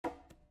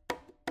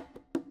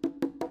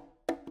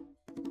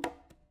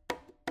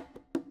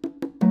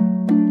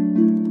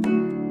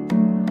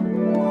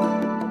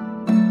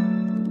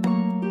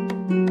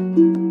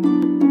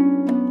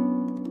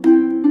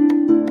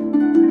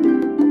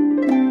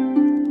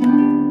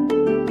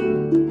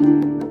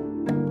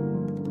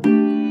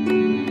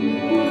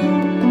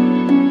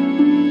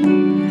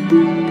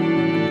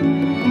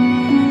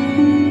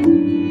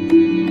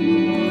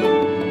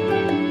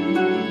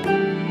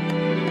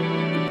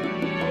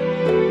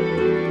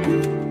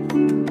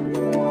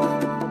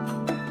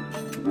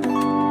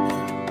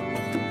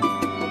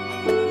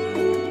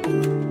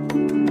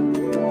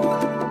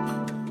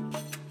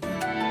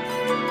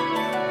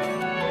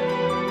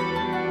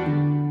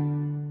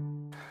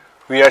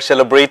We are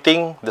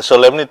celebrating the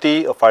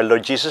solemnity of our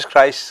Lord Jesus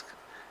Christ,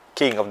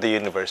 King of the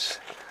Universe.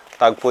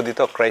 Tawag po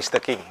dito, Christ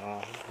the King.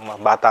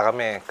 Bata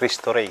kami,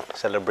 Cristo Rey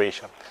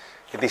celebration.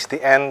 It is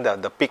the end,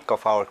 the peak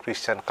of our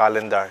Christian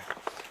calendar.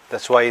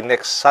 That's why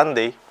next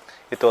Sunday,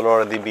 it will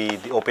already be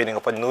the opening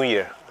of a new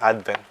year,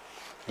 Advent,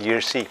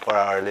 Year C for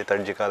our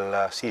liturgical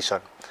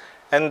season.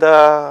 And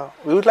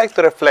we would like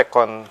to reflect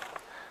on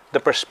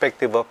the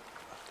perspective of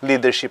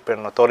leadership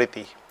and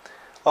authority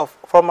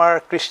from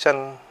our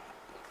Christian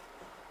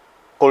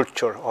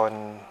culture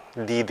on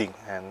leading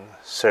and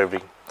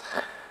serving.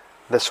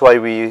 That's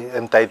why we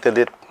entitled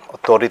it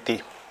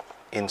Authority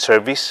in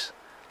Service,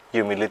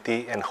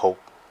 Humility, and Hope.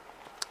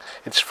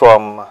 It's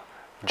from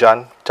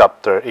John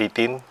chapter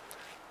 18,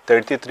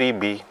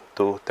 33b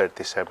to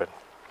 37.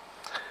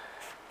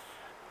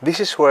 This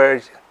is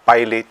where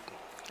Pilate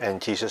and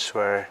Jesus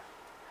were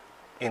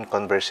in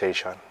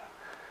conversation.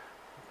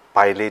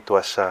 Pilate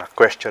was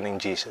questioning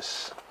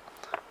Jesus,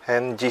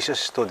 and Jesus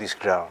stood his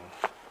ground.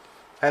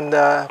 And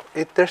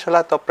there's a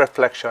lot of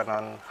reflection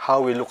on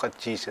how we look at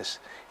Jesus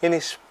in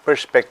his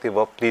perspective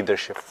of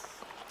leadership.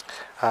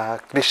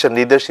 Christian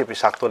leadership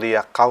is actually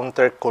a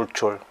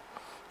counterculture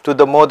to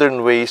the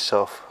modern ways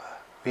of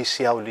we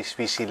see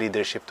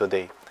leadership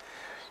today.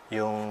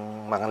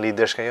 Yung mga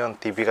leaders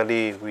ngayon,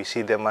 typically we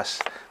see them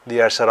as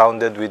they are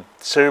surrounded with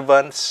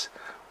servants,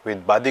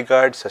 with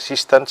bodyguards,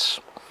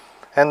 assistants,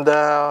 and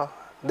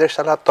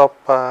there's a lot of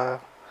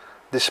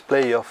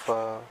display of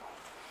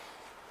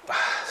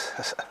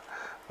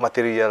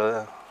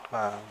material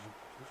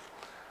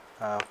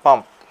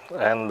pomp,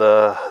 and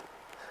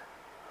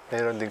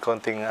mayroon din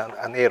konting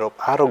an air of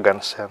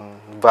arrogance and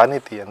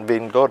vanity and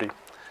vainglory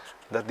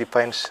that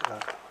defines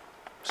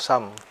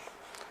some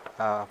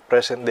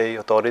present-day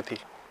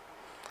authority.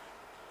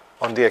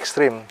 On the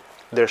extreme,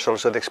 there's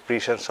also the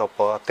expressions of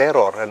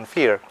terror and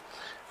fear,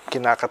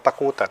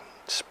 kinakatakutan,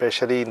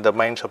 especially in the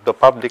minds of the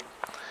public,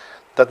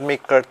 that may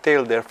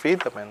curtail their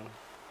freedom and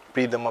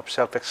freedom of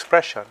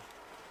self-expression.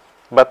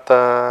 But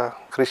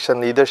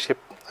Christian leadership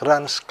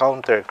runs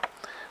counter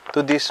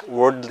to this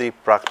worldly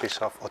practice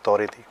of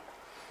authority.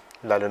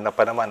 Lalo na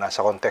pa naman,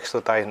 nasa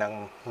konteksto tayo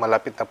ng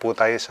malapit na po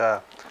tayo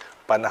sa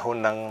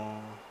panahon ng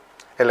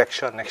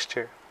election next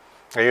year.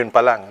 Ngayon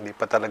pa lang, hindi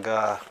pa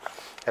talaga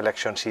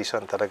election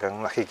season. Talagang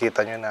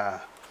nakikita nyo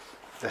na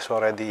there's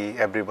already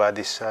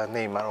everybody's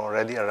name are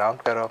already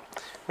around. Pero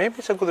maybe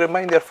it's a good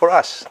reminder for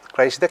us.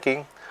 Christ the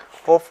King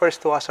offers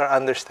to us our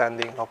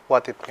understanding of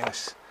what it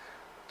means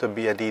to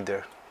be a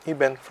leader,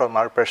 even from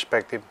our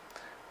perspective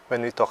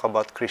when we talk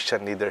about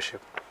Christian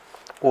leadership.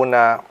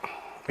 Una,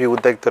 we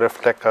would like to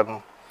reflect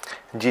on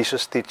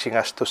Jesus teaching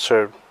us to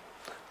serve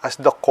as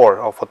the core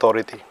of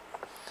authority.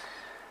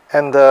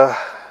 And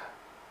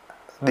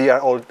they are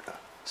all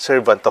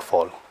servant of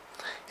all.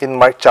 In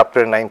Mark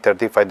chapter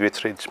 9:35,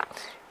 which reads,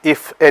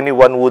 "If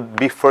anyone would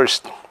be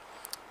first,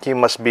 he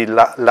must be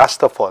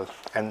last of all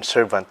and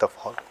servant of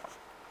all."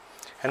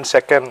 And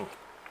second,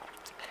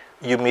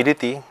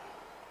 humility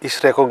is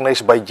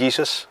recognized by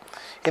Jesus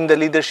in the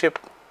leadership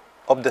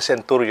of the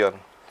centurion,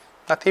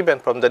 not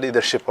even from the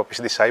leadership of his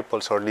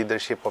disciples or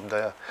leadership of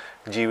the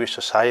Jewish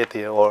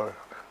society or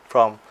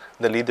from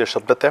the leaders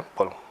of the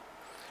temple.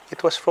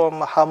 It was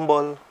from a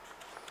humble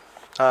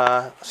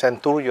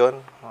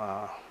centurion.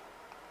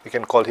 We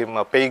can call him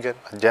a pagan,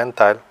 a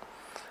Gentile.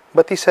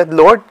 But he said,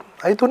 "Lord,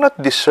 I do not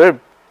deserve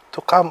to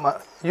come.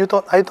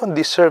 I don't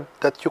deserve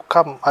that you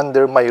come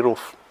under my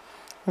roof.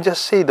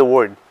 Just say the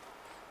word,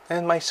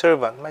 and my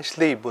servant, my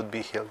slave would be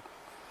healed."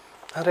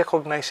 And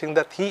recognizing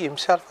that he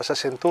himself, as a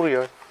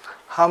centurion,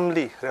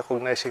 humbly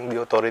recognizing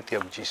the authority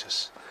of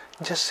Jesus.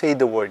 Just say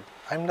the word.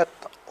 I'm not,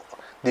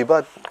 di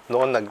ba,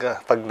 noon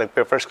pag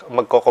nagpe-first,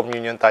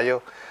 magko-communion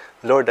tayo,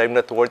 "Lord, I'm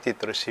not worthy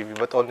to receive you,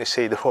 but only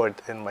say the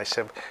word, and my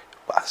servant."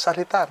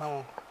 Salita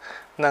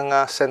ng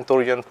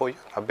centurion po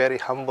yun, a very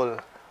humble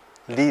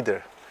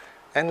leader.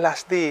 And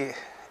lastly,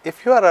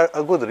 if you are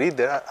a good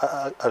leader,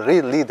 a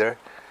real leader,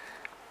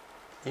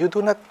 you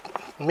do not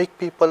make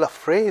people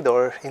afraid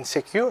or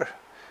insecure.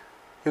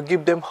 You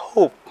give them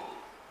hope.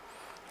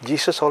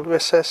 Jesus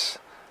always says,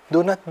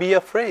 "Do not be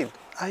afraid.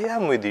 I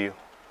am with you."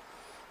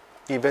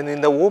 Even in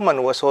the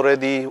woman who was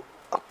already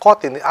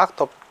caught in the act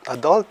of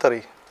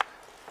adultery,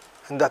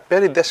 in that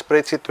very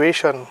desperate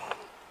situation,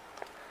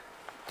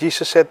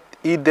 Jesus said,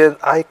 "Either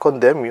I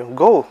condemn you,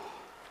 go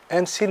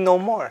and sin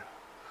no more."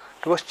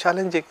 He was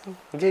challenging,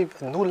 gave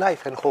new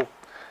life and hope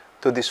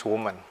to this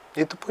woman.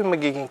 Ito po yung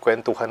magiging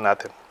kwentuhan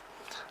natin.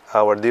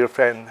 Our dear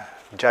friend,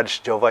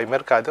 Judge Jovay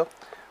Mercado,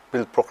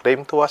 will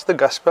proclaim to us the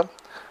gospel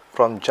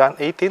from John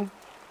 18,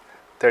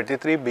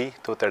 33b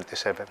to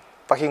 37.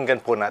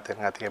 Pakinggan po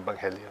natin ang ating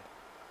ebanghelyo.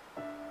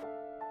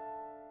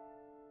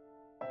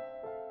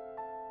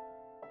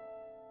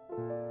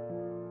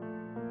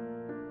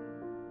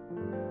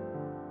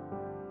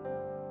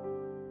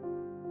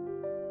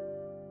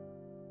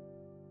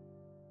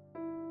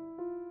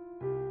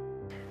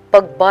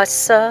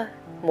 Pagbasa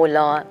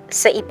mula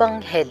sa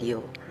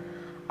Ebanghelyo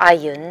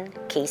ayon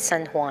kay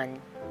San Juan.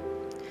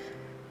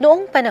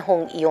 Noong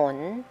panahong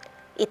iyon,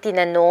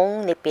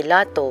 itinanong ni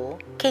Pilato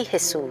kay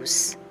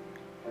Jesus,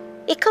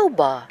 "Ikaw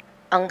ba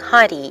ang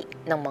hari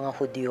ng mga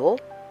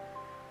Hudyo?"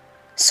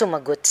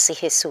 Sumagot si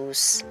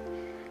Jesus,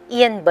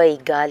 "Iyan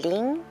ba'y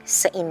galing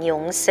sa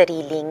inyong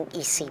sariling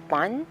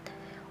isipan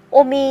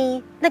o may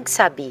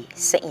nagsabi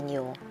sa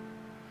inyo?"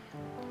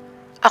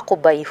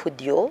 "Ako ba'y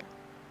Hudyo?"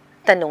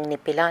 tanong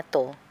ni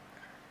Pilato.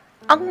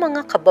 "Ang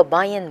mga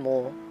kababayan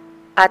mo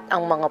at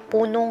ang mga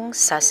punong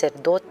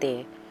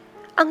saserdote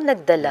ang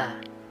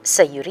nagdala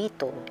sa iyo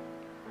rito.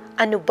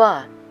 Ano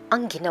ba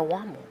ang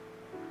ginawa mo?"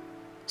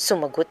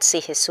 Sumagot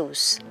si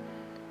Jesus,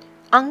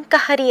 "Ang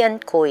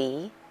kaharian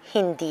ko'y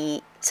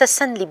hindi sa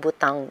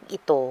sanlibutang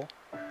ito.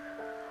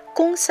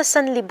 Kung sa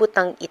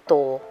sanlibutang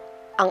ito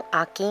ang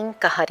aking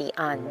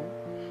kaharian,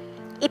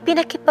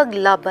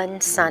 ipinakipaglaban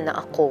sana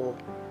ako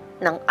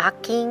ng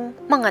aking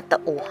mga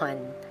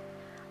tauhan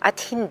at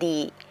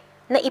hindi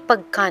na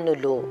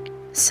ipagkanulo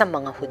sa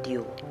mga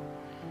Hudyo.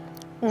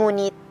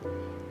 Ngunit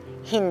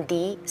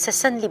hindi sa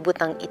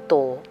sanlibutang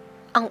ito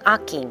ang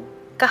aking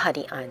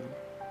kaharian."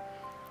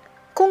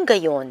 "Kung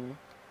gayon,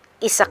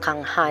 isa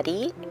kang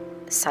hari?"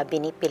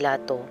 sabi ni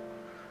Pilato.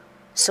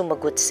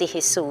 Sumagot si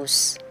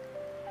Jesus,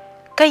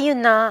 "Kayo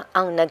na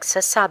ang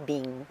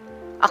nagsasabing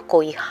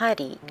ako'y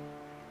hari.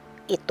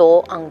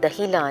 Ito ang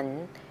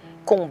dahilan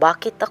kung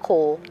bakit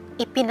ako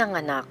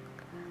ipinanganak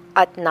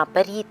at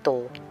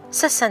naparito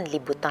sa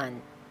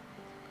sanlibutan,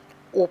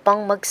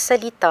 upang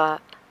magsalita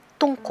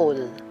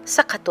tungkol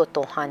sa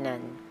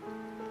katotohanan.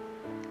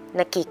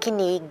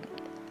 Nakikinig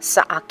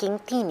sa aking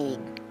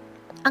tinig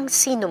ang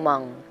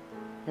sinumang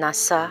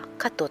nasa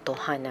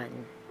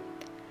katotohanan."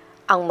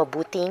 Ang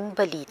mabuting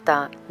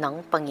balita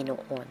ng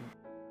Panginoon.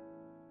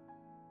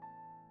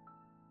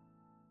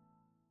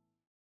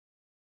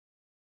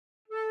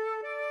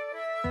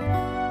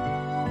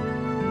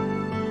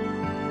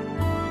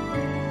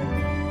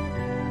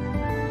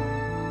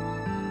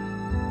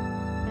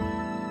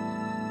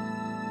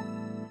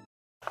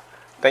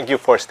 Thank you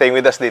for staying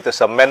with us dito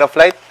sa Men of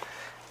Light.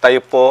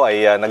 Tayo po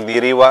ay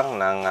nagdiriwang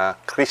ng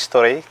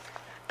Cristo Rey,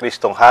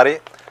 Kristong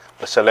Hari,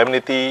 the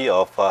solemnity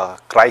of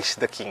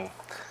Christ the King.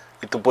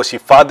 Ito po si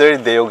Father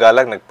Deo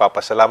Galang,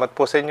 nagpapasalamat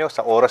po sa inyo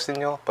sa oras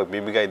ninyo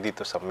pagbibigay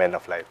dito sa Men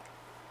of Light.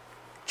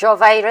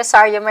 Jovay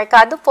Rosario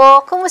Mercado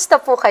po, kumusta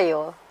po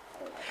kayo?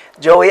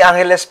 Joey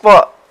Angeles po,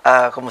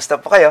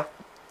 kumusta po kayo?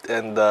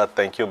 And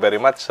thank you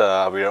very much.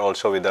 We are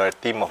also with our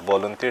team of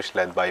volunteers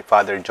led by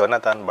Father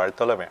Jonathan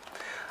Bartolome.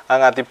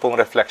 Ang ating pong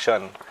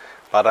reflection,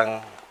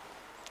 parang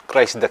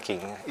Christ the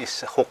King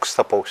is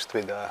juxtaposed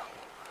with the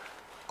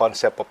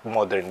concept of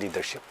modern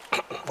leadership.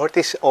 Or it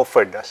is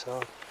offered as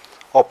an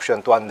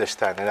option to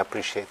understand and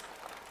appreciate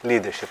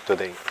leadership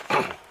today.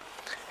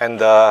 And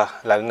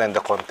lalo na in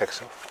the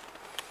context of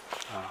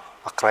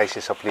a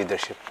crisis of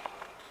leadership.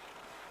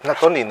 Not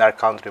only in our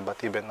country,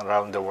 but even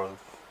around the world.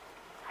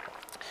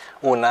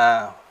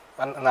 Una,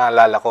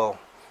 naalala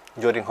ko,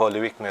 during Holy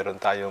Week, meron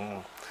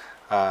tayong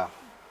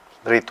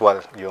ritual,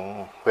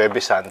 yung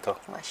Huwebes Santo.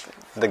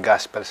 The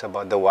Gospels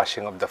about the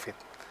washing of the feet.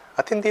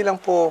 At hindi lang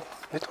po,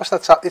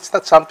 it's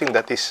not something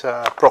that is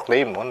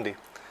proclaimed only.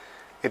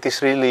 It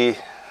is really,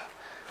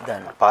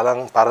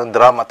 parang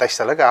dramatized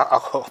talaga.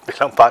 Ako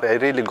bilang pare, I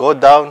really go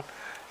down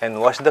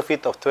and wash the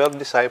feet of 12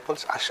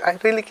 disciples. I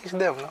really kiss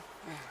them. No?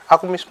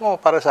 Ako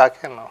mismo, para sa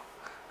akin, no?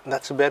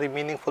 That's very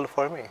meaningful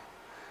for me.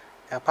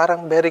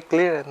 Parang very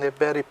clear and a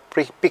very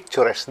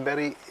picturesque,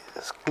 very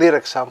clear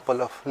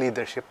example of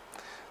leadership.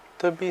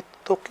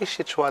 To kiss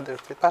each other,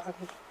 parang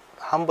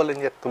humble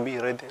and yet to be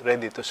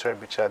ready to serve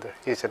each other,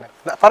 isn't it?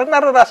 Parang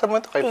naranasan mo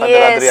ito kay Father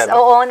Adrian. Yes,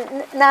 oo.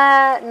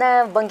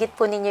 Nabanggit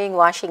po ninyo yung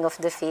washing of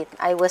the feet.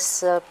 I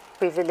was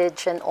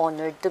privileged and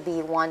honored to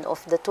be one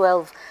of the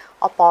 12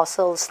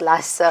 apostles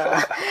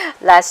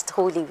last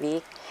Holy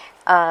Week.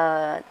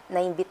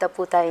 Naimbita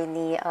po tayo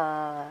ni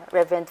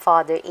Reverend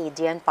Father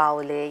Adrian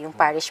Paule, yung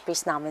parish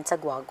priest namin sa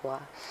Guagua.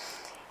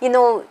 You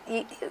know,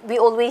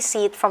 we always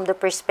see it from the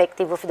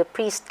perspective of the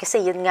priest kasi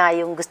yun nga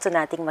yung gusto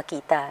nating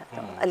makita,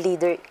 a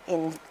leader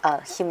in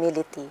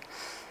humility.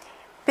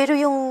 Pero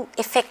yung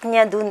effect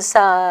niya dun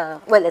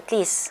sa, well, at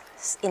least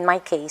in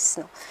my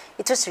case, no,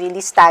 it was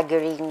really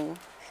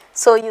staggering.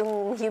 So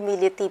yung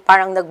humility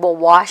parang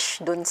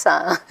nagbo-wash dun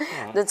sa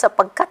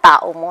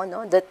pagkatao mo,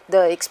 no? That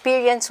the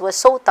experience was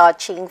so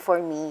touching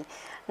for me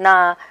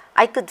na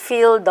I could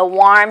feel the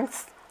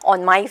warmth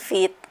on my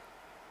feet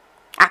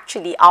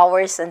actually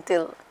hours and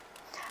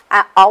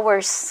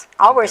hours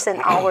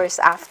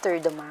after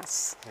the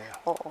mass.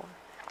 Yeah. Oo.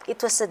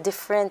 It was a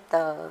different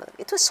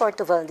it was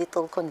sort of a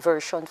little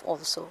conversion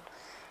also.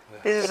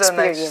 This is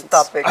experience. A nice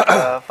topic,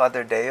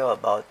 Father Deo,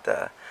 about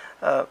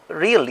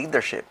real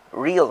leadership,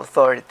 real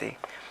authority.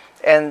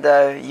 And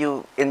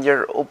you, in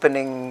your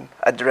opening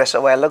address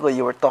a while ago,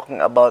 you were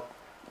talking about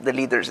the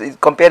leaders,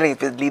 comparing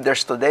it with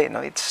leaders today.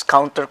 No, it's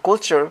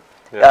counterculture.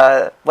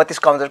 Yeah. What is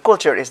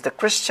counterculture is the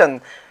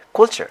Christian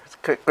culture,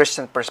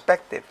 Christian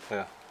perspective.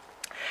 Yeah.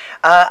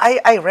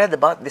 I read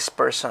about this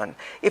person.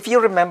 If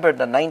you remember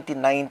the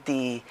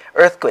 1990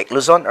 earthquake,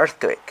 Luzon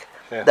earthquake,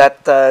 Yeah.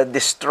 that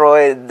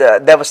destroyed,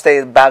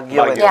 devastated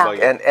Baguio, Baguio, Yeah.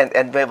 Baguio.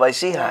 and Nueva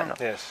Ecija. No?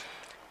 Yes.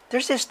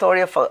 There's this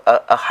story of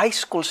a high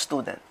school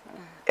student,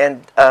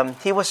 and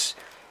he was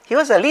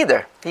a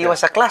leader. He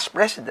was a class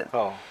president,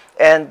 Oh.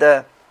 and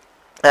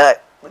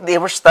they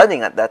were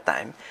studying at that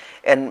time.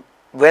 And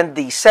when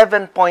the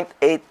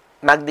 7.8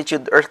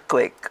 magnitude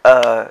earthquake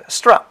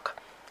struck,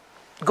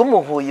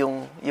 gumuho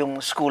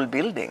yung school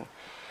building,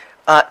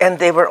 and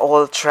they were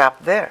all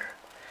trapped there.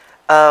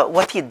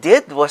 What he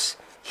did was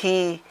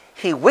he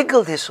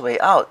wiggled his way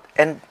out,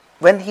 and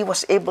when he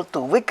was able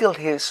to wiggle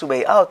his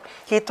way out,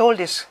 he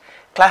told his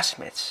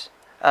classmates,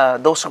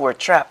 those who were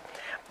trapped,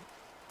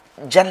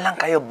 "Diyan lang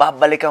kayo,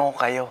 babalikan ko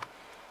kayo.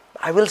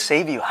 I will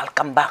save you. I'll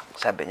come back,"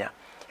 sabi niya.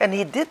 And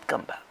he did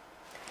come back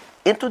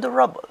into the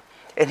rubble.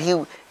 And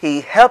he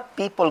helped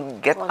people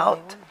get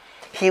out.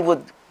 He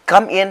would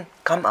come in,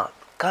 come out,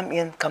 come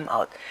in, come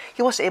out.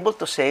 He was able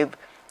to save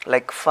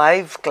like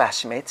 5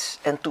 classmates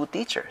and 2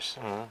 teachers.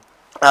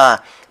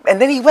 And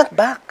then he went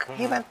back.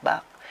 He went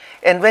back.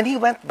 And when he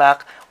went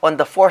back, on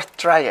the 4th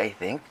try, I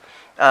think,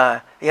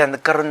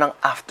 nagkaroon ng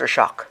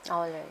aftershock.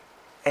 All right.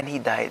 And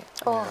he died.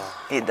 Oh.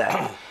 He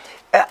died.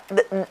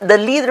 The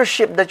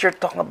leadership that you're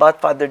talking about,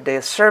 Father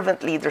Dale,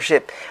 servant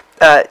leadership,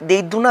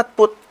 they do not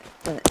put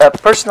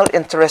personal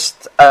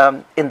interest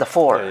in the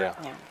fore. Yeah.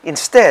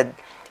 Instead,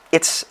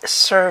 it's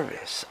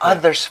service,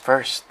 others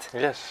first.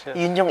 Yes. Yes.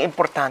 Yun yung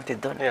importante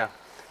dun. Yeah.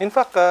 In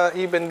fact,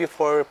 even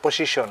before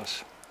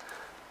positions,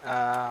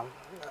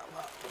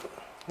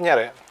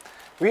 kunyari,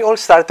 we all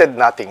started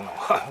nothing. No?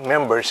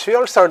 Members, we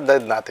all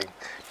started nothing.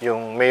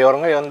 Yung mayor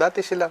ngayon,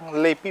 dati silang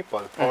lay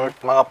people. Or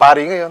mga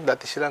pari ngayon,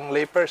 dati silang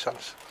lay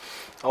persons.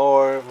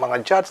 Or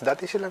mga judge,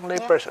 dati silang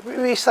lay person.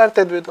 We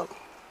started with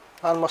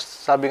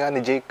almost, sabi nga ni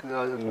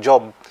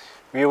Job,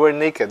 we were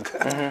naked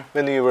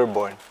when we were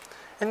born.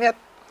 And yet,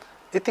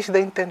 it is the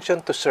intention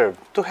to serve,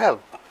 to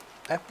help.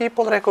 And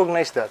people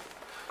recognize that.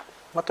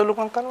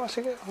 Matulungan ka naman,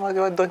 sige. Why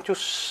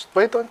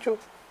don't you?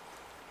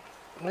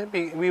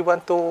 Maybe we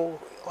want to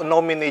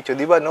nominate you.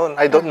 Di ba noon?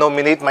 I don't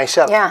nominate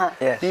myself. Yeah.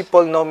 Yes.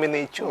 People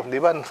nominate you. Di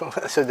ba?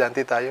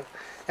 Estudyante tayo.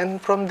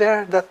 And from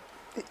there, that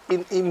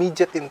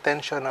immediate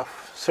intention of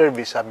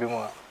service, sabi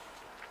mo nga,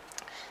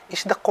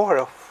 is the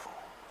core of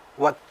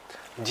what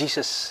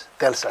Jesus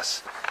tells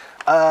us.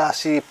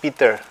 Si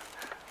Peter,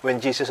 when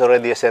Jesus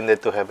already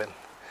ascended to heaven,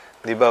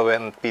 di ba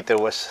when Peter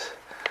was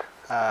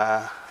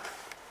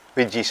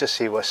with Jesus,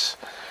 he was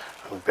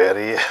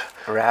very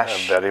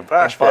Rash. very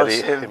rash,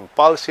 Impulsive. very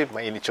impulsive,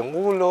 mainit yung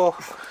ulo,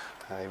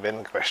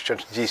 even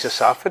questions Jesus'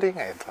 suffering.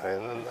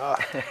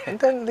 And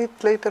then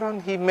later on,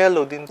 he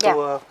mellowed into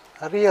a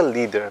real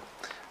leader.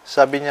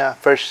 Sabi niya,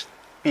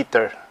 1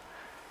 Peter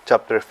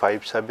chapter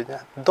 5, sabi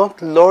niya, don't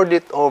lord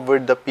it over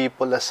the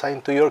people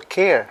assigned to your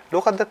care.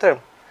 Look at the term,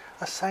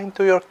 assigned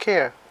to your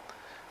care,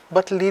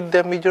 but lead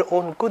them with your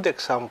own good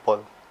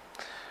example.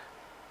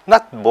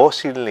 Not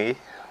boastfully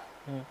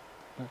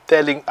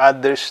telling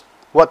others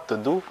what to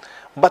do,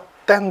 but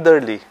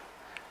tenderly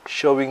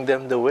showing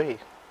them the way.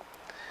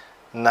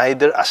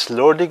 Neither as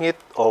lording it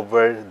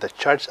over the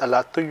charge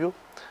allotted to you,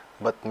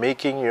 but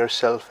making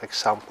yourself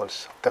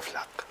examples of the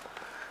flock.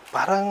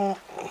 Parang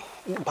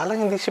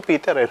hindi si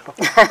Peter, eh, no?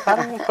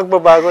 Parang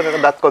pagbabago na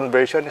that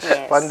conversion is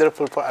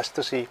wonderful for us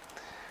to see.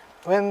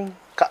 When,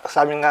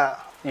 sabi nga,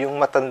 yung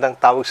matandang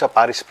tawag sa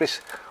parish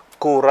priest,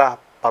 kura,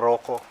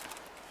 paroko.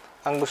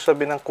 Ang gusto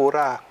sabihin ng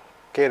kura,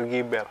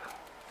 caregiver.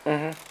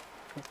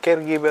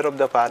 Caregiver of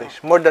the parish.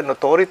 More than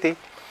authority,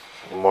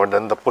 more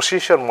than the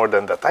position, more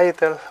than the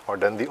title, more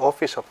than the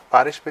office of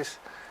parish priest,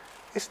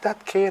 is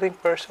that caring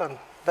person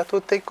that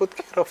will take good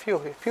care of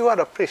you. If you are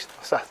a priest,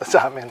 sa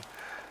amin.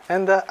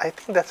 And I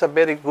think that's a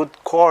very good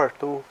core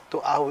to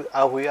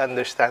how we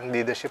understand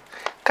leadership.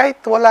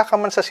 Kahit wala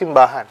ka man sa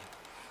simbahan,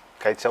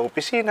 kahit sa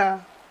opisina,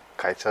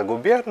 kahit sa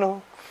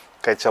gobyerno,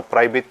 kahit sa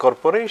private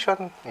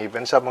corporation,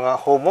 even sa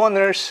mga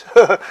homeowners,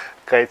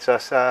 kahit sa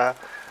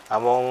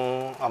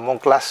among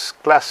class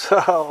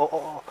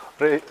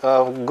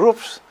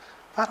groups,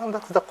 parang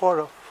that's the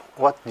core of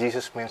what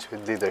Jesus means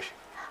with leadership.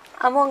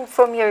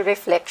 From your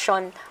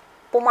reflection,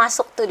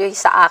 pumasok tuloy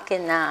sa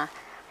akin na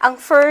ang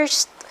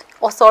first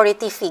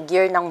authority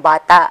figure ng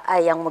bata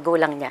ay ang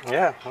magulang niya.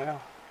 Yeah.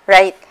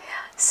 Right?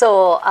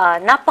 So,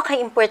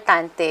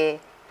 napaka-importante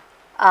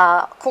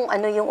kung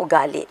ano yung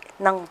ugali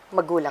ng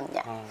magulang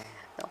niya.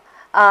 No?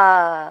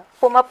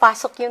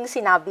 Pumapasok yung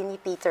sinabi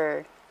ni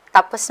Peter.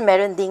 Tapos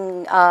meron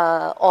ding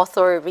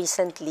author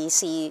recently,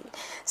 si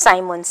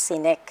Simon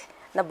Sinek.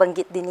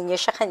 Nabanggit din ninyo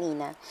siya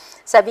kanina.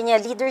 Sabi niya,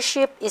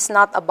 leadership is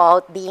not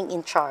about being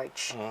in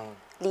charge.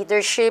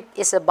 Leadership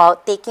is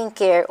about taking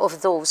care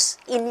of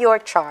those in your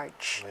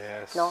charge.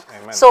 Yes. No?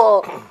 Amen. So,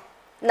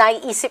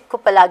 naiisip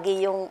ko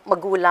palagi yung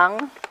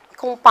magulang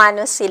kung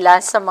paano sila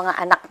sa mga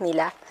anak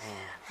nila.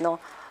 No?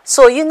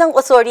 So, yun ang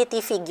authority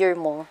figure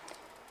mo.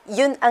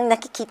 Yun ang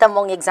nakikita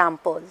mong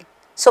example.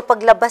 So,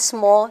 paglabas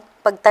mo,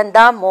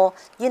 pagtanda mo,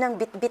 yun ang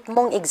bit-bit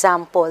mong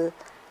example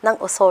ng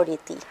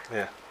authority.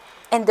 Yeah.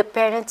 And the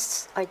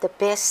parents are the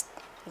best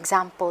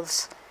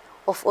examples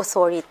of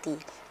authority.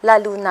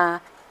 Lalo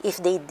na if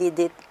they did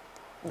it,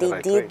 they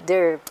right did way.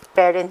 their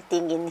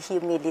parenting in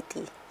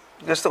humility.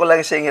 Gusto ko lang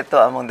isingit ito,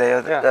 Among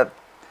Deo, Yeah. that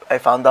I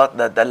found out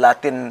that the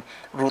Latin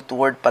root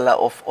word pala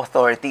of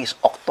authority is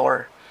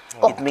auctor.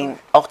 It means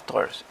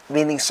auctors,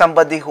 meaning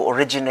somebody who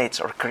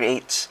originates or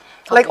creates.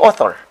 Like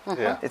author.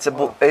 Yeah. It's a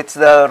book. It's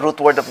the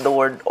root word of the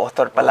word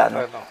author pala. No?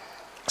 I know.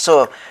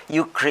 So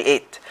you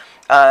create.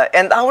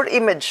 And our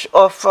image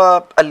of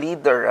a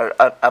leader,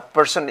 a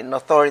person in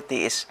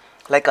authority is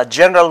like a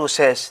general who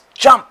says,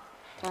 jump!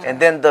 And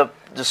then the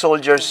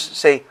soldiers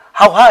say,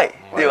 how high?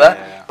 Di ba?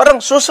 yeah.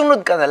 Parang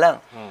susunod ka na lang.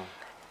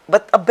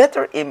 But a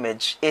better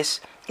image is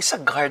a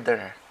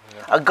gardener.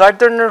 A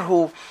gardener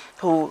who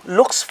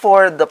looks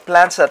for the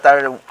plants that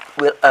are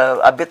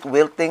a bit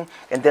wilting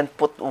and then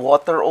put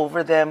water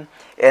over them,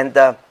 and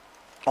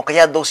o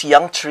kaya those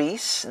young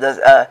trees,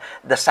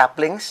 the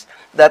saplings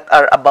that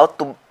are about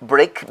to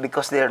break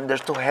because they're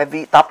too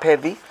heavy, top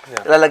heavy,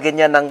 lalagyan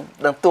niya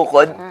ng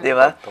tukod, di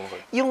ba?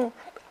 Tukod. Yung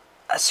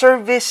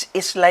service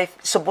is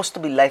supposed to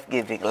be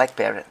life-giving, like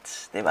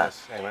parents, di ba?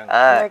 Yes, amen.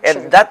 And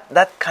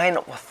that kind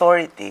of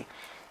authority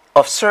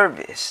of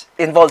service,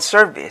 involved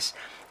service,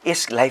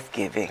 is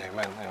life-giving.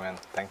 Amen, amen.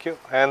 Thank you.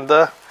 And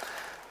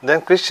then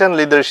Christian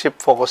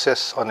leadership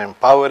focuses on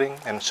empowering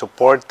and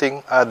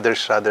supporting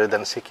others rather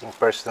than seeking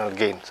personal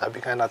gain. Sabi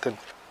nga natin,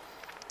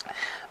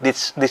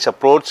 this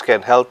approach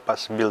can help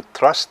us build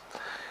trust,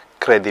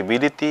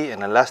 credibility, and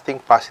a lasting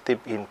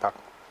positive impact,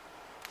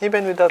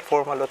 even without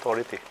formal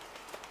authority,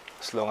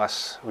 as long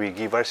as we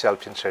give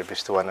ourselves in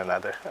service to one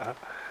another.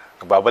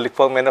 Babalik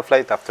po ang Men of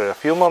Light after a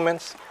few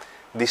moments.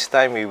 This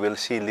time, we will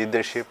see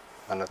leadership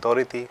and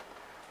authority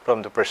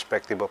from the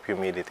perspective of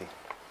humility.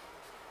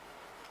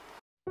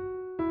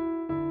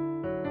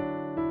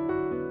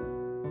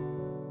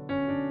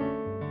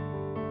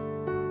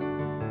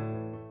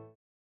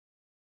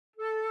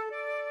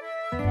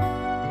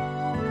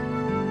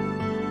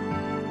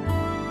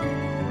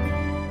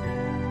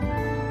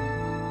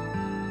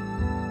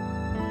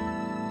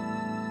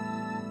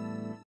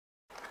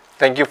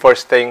 Thank you for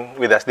staying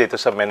with us dito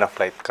sa Men of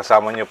Light.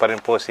 Kasama niyo pa rin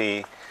po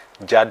si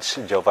Judge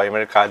Jovay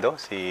Mercado,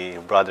 si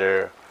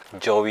Brother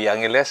Joey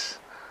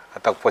Angeles, at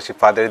ako po si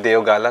Father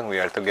Deo Galang.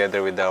 We are together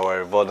with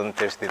our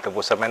volunteers dito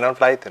po sa Men of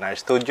Light in our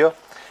studio.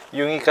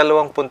 Yung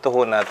ikalawang punto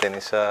ho natin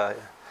is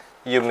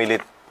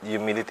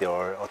humility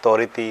or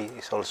authority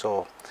is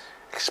also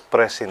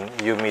expressed in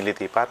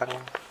humility. Parang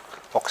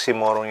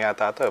oxymoron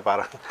yata ito.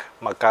 Parang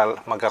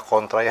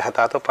magka-kontra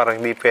yata ito. Parang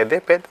hindi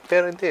pwede,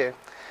 pero hindi eh.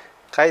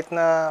 Kahit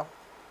na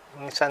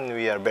minsan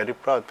we are very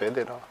proud,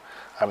 pwede, no?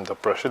 I'm the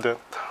president.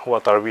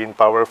 What are we in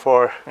power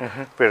for?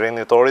 We're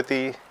in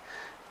authority.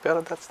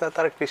 Pero that's not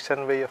our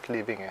Christian way of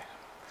living, eh.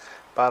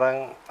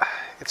 Parang,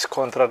 it's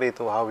contrary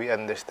to how we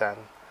understand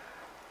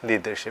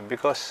leadership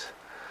because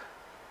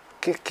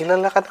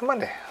kilala ka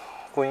naman, eh.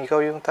 Kung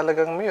ikaw yung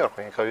talagang mayor,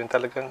 kung ikaw yung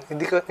talagang,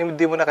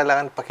 hindi mo na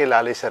kailangan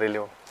pakilala sa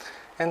sarili mo.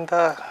 And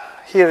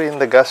here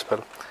in the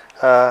gospel,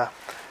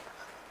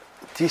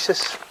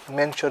 Jesus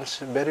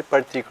mentions very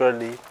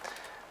particularly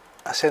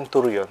a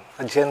centurion,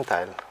 a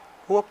Gentile,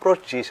 who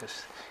approached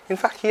Jesus. In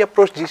fact, he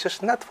approached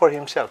Jesus not for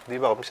himself. Di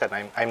ba?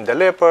 I'm the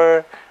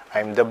leper,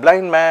 I'm the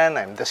blind man,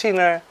 I'm the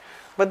sinner.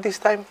 But this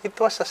time, it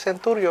was a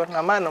centurion,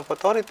 a man of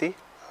authority,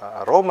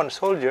 a Roman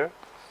soldier,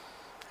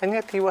 and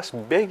yet he was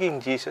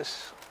begging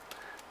Jesus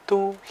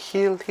to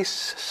heal his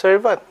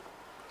servant.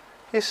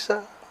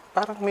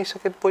 Parang may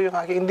sakit po yung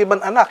aking, hindi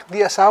man anak,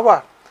 di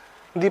asawa,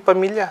 hindi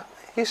pamilya.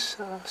 His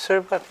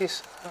servant,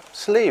 his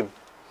slave.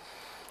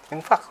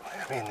 In fact,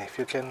 I mean,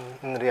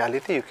 in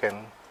reality, you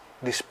can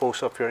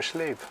dispose of your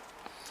slave.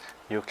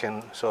 You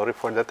can, sorry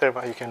for the term,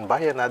 you can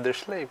buy another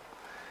slave.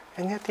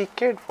 And yet he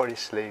cared for his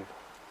slave.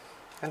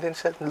 And then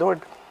said,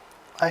 Lord,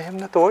 I am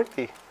not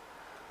worthy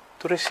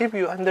to receive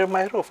you under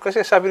my roof.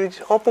 Kasi sabi ni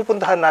Jesus,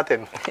 pupuntahan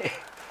natin.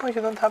 No, you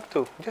don't have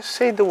to. Just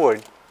say the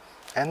word.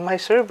 And my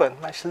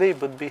servant, my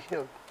slave would be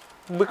healed.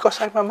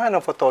 Because I'm a man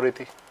of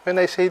authority. When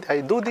I say,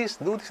 I do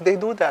this, they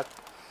do that.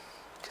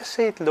 Just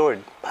say it, Lord.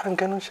 Parang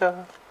ganun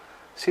siya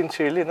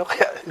sincerely, no?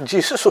 Kaya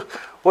Jesus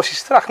was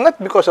struck, not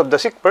because of the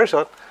sick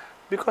person,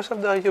 because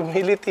of the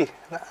humility.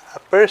 A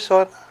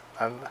person,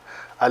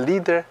 a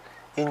leader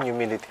in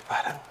humility.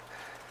 Parang,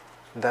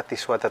 that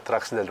is what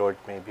attracts the Lord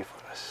maybe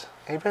for us.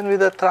 Even we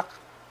attract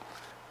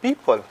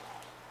people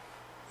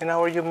in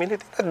our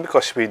humility, not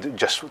because we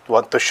just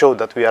want to show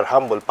that we are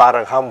humble,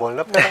 parang humble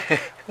na, pero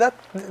that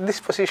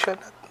disposition,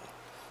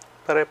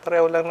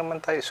 pare-pareho lang naman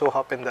tayo. So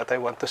happen that I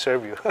want to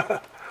serve you.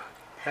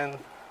 And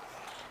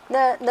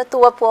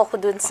natuwa po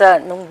ako dun sa,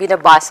 nung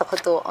binabasa ko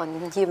to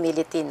on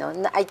humility, no?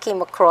 I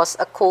came across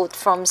a quote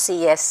from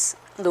C.S.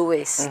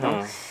 Lewis.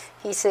 No?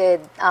 He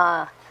said,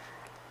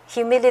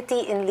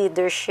 humility in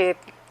leadership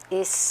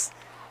is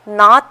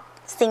not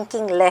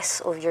thinking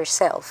less of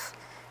yourself,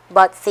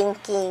 but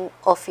thinking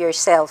of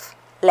yourself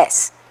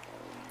less.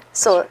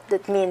 So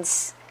that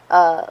means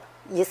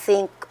you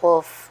think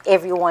of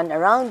everyone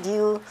around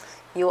you,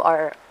 you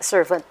are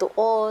servant to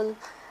all,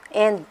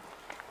 and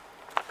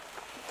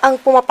ang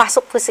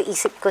pumapasok po sa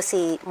isip ko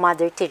si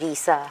Mother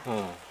Teresa.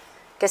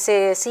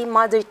 Kasi si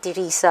Mother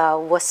Teresa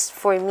was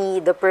for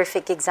me the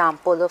perfect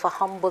example of a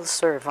humble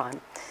servant,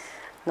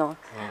 no?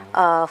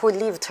 Who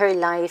lived her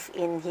life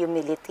in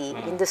humility,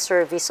 in the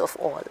service of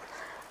all.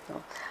 No?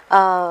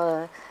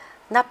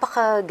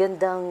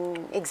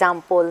 Napakagandang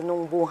example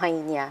nung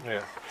buhay niya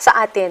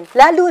sa atin.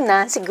 Lalo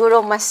na,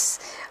 siguro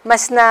mas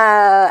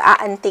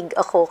naaantig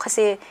ako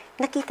kasi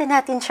nakita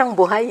natin siyang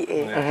buhay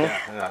eh.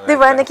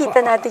 Diba?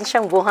 Nakita natin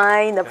siyang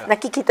buhay,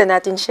 nakikita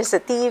natin siya sa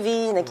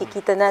TV,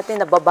 nakikita natin,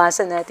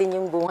 nababasa natin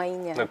yung buhay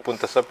niya.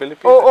 Nagpunta sa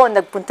Pilipinas. Oo,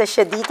 nagpunta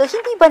siya dito.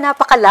 Hindi ba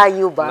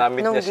napakalayo ba Namit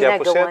nung niya siya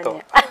ginagawa Puseto.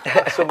 niya?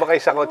 Sumakay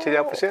sa kotse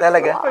niya Puseto.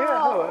 Talaga?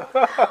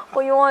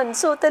 O yun.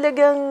 So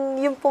talagang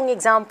yung pong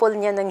example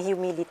niya ng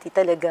humility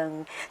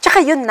talagang,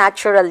 tsaka yun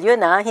natural yun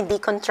hindi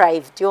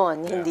contrived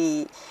yun.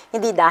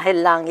 Hindi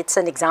dahil lang it's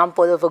an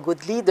example of a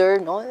good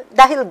leader, no?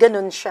 Dahil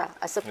ganun siya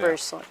as a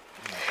person.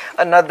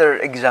 Another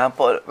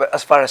example,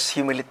 as far as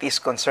humility is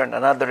concerned,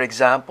 another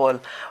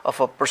example of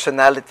a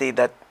personality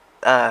that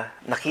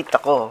nakita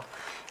kong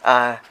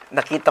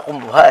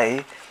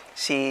buhay,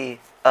 si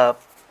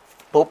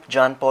Pope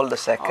John Paul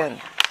II.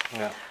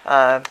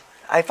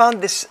 I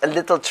found this a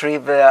little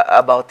trivia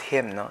about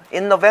him. No?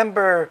 In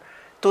November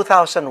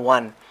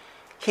 2001,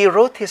 he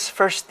wrote his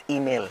first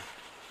email.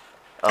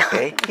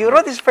 Okay? He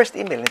wrote his first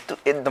email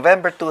in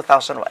November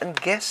 2001.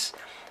 And guess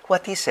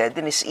what he said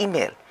in his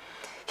email?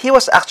 He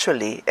was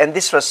actually, and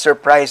this was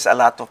surprised a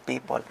lot of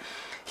people,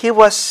 he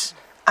was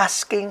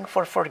asking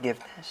for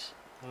forgiveness.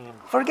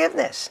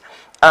 Forgiveness.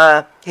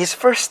 His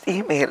first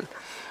email,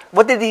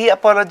 what did he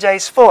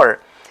apologize for?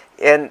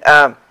 And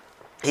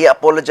he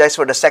apologized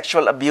for the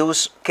sexual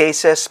abuse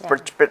cases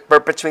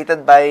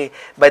perpetrated by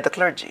the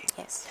clergy.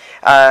 Yes.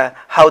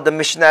 How the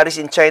missionaries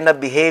in China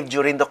behaved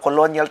during the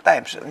colonial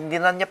times.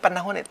 Hindi na niya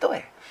panahon ito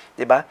eh.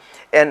 Diba?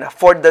 And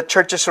for the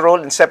church's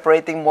role in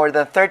separating more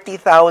than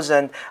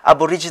 30,000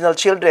 Aboriginal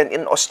children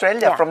in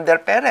Australia from their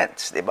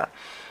parents. Diba?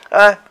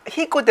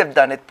 He could have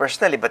done it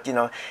personally, but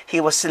he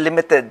was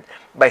limited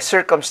by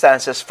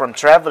circumstances from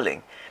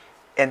traveling.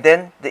 And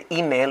then the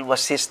email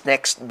was his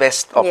next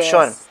best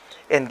option. Yes.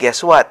 And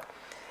guess what?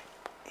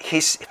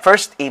 His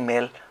first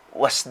email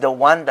was the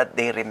one that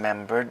they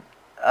remembered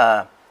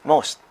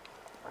most.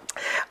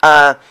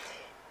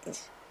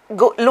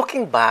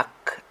 Looking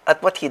back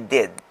at what he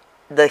did,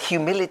 the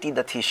humility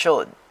that he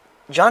showed,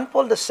 John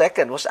Paul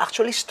II was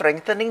actually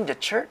strengthening the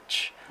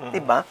church.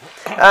 Diba?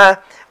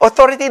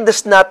 Authority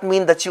does not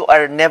mean that you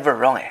are never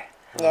wrong.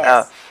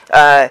 Yes.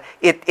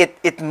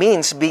 It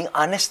means being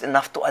honest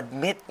enough to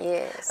admit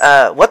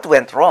what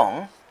went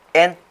wrong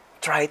and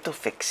try to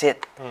fix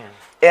it.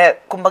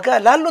 Kumbaga,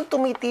 lalong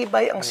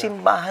tumitibay ang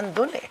simbahan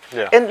dun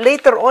eh. And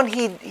later on,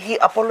 he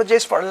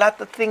apologized for a lot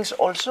of things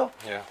also.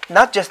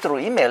 Not just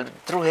through email,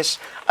 through his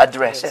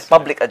addresses,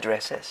 public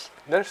addresses.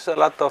 There's a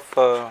lot of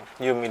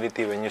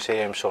humility when you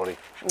say, I'm sorry.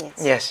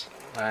 Yes.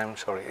 I'm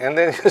sorry. And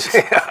then you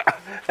say,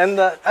 and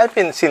I've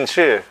been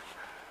sincere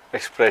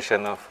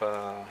expression of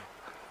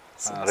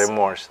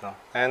remorse. No?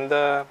 And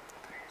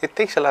it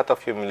takes a lot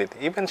of humility,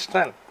 even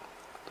strength,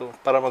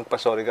 para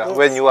magpasori ka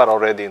when you are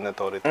already in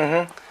authority.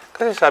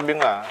 Kasi sabi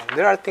nga,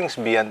 there are things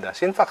beyond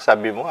us. In fact,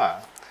 sabi mo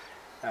nga,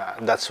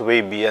 that's way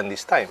beyond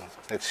this time.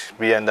 It's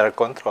beyond our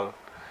control.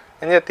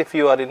 And yet, if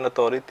you are in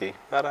authority,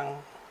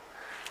 parang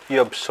you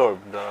absorb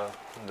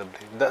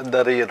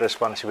the real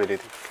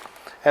responsibility.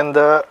 And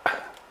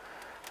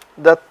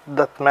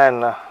that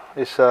man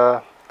is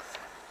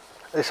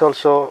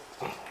also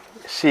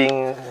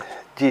seeing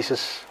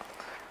Jesus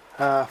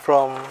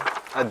from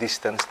a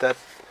distance, that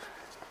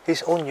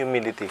his own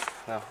humility,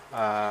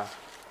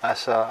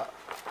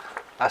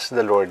 as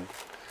the Lord,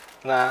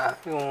 na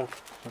yung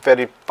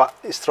very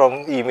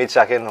strong image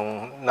sa akin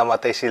nung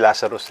namatay si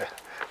Lazarus eh.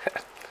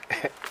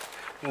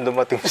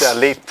 Dumating siya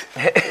late,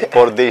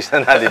 4 days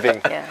na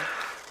nalibing.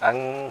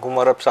 Ang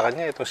humarap sa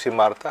kanya itong si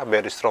Martha,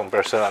 very strong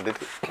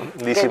personality.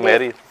 Hindi si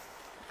Mary.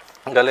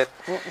 Galit.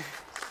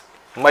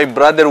 My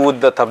brother would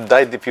not have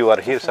died if you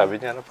are here,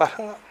 sabi niya.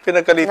 Parang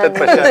pinagkalitan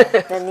pa siya.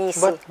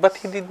 But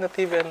he did not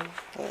even.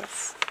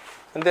 Yes.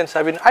 And then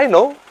sabi niya, I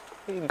know,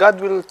 God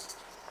will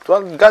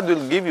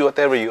give you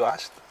whatever you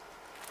ask.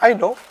 I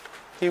know.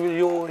 He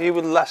will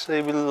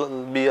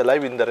be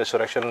alive in the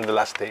resurrection on the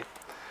last day.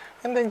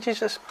 And then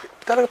Jesus,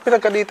 talaga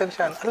pinagkalitan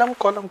siya. Alam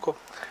ko.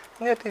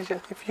 And yet,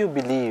 if you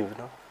believe,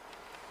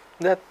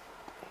 that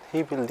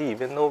He will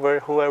live, and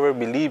whoever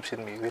believes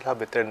in me will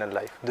have eternal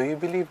life. Do you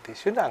believe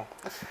this? Yun lang.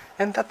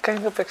 And that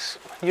kind of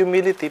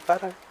humility,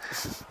 parang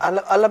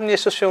alam ni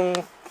Jesus yung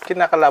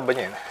kinakalaban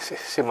niya,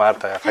 si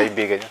Martha,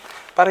 kaibigan niya.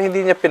 Parang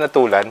hindi niya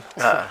pinatulan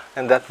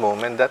in that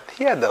moment that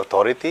he had the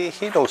authority,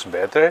 he knows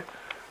better,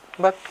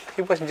 but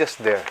he was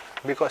just there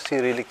because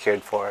he really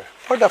cared for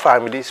the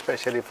family,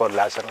 especially for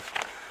Lazarus,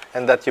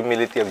 and that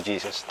humility of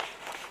Jesus.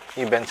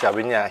 Even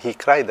sabi niya, he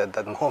cried at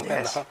that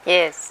moment.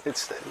 Yes.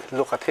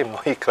 Look at him,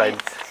 he cried.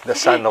 The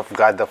Son of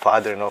God, the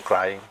Father,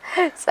 crying.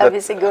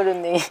 Sabi siguro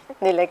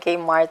nila kay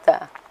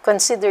Martha,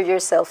 consider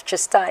yourself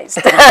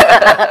chastised.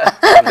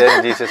 And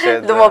then Jesus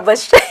said,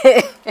 lumabas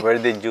siya. where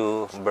did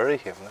you bury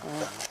him?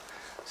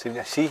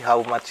 See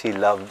how much he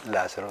loved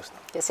Lazarus.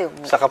 Kasi,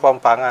 Sa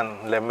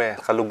Kapampangan, leme,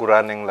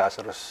 kaluguran ng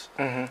Lazarus.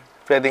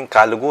 Pwedeng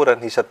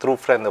kaluguran, he's a true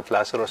friend of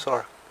Lazarus,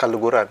 or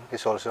kaluguran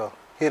is also,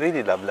 he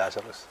really loved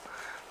Lazarus.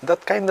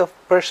 That kind of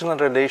personal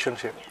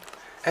relationship.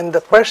 And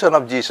the person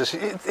of Jesus,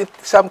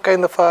 it's some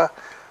kind of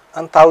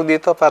ang tawag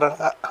dito, parang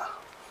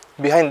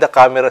behind the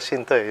camera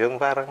scene to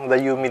yung parang the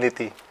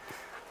humility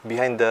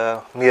behind the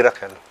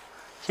miracle.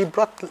 He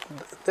brought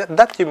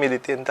that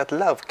humility and that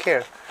love,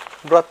 care,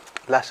 brought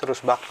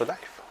Lazarus back to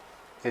life.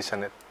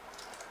 Isn't it?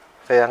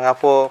 Kaya nga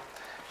po,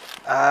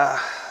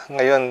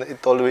 ngayon,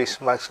 it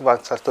always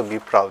wants us to be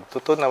proud.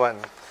 Totoo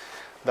naman,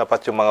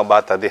 dapat yung mga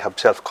bata, they have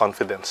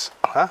self-confidence.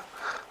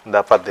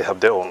 Dapat they have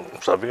their own,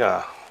 sabi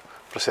nga,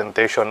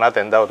 presentation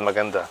natin, dapat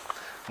maganda.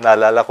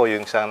 Naalala ko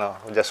yung isang,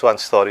 just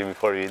one story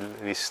before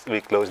we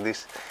close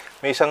this.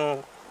 May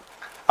isang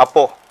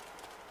apo,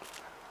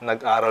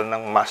 nag-aral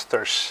ng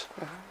masters,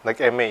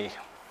 nag-MA,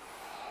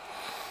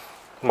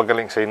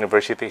 magaling sa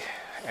university.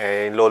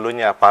 Lolo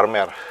niya,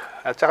 farmer.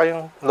 At saka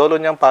yung lolo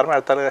niyang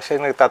farmer, talaga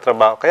siya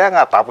nagtatrabaho. Kaya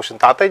nga, tapos yung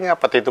tatay niya,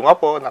 pati itong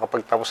apo,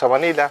 nakapagtapos sa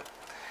Manila.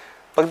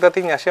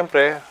 Pagdating niya,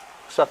 siyempre,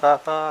 sa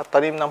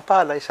kakatanim ng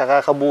palay, sa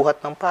kakabuhat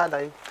ng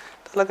palay,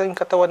 talaga yung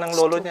katawan ng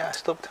lolo niya,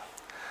 stopped.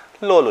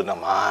 Lolo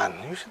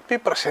naman, you should be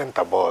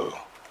presentable.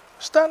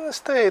 Stand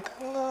straight.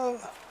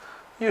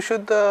 You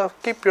should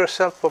keep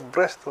yourself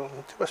abreast. You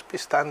must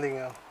be standing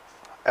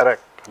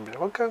erect.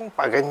 Huwag kang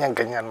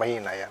paganyan-ganyan,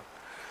 mahina yan.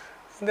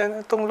 And then,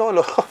 itong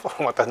lolo,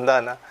 matanda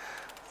na,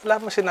 wala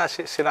mo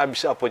sinabi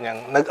sa apo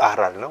niyang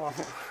nag-aral, no?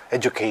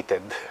 Educated.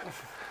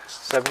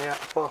 Sabi niya,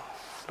 apo,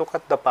 look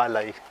at the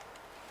palay.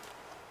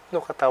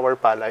 Look at our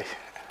palay.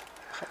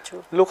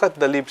 Look at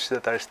the leaves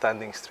that are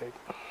standing straight.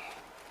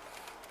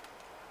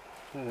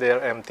 They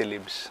are empty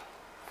leaves.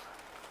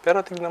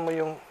 Pero tignan mo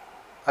yung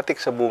atik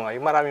sa bunga,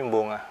 yung maraming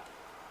bunga.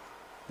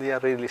 They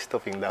are really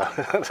stooping down.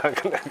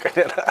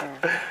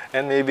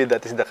 And maybe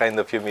that is the kind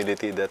of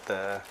humility that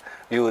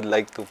you would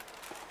like to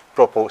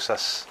propose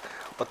as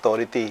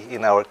authority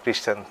in our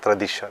Christian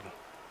tradition.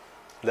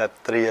 That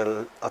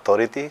real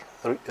authority,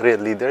 real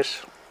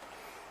leaders,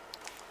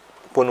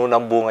 puno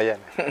ng bunga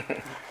yan.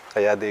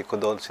 Kaya they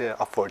could also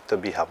afford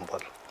to be humble.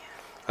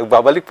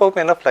 Magbabalik po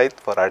Men of Light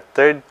for our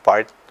third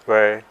part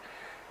where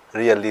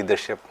real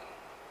leadership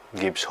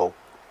gives hope.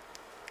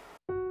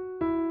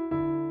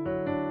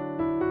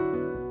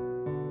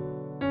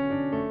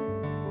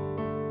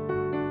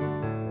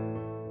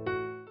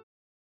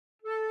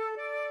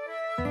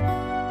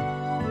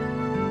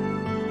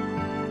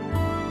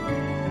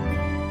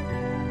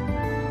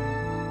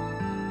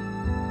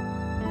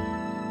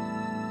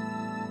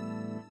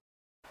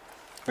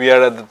 We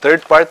are at the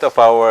third part of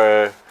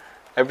our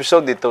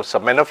episode dito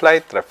sa Men of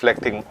Light,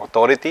 reflecting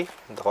authority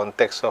in the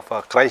context of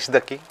Christ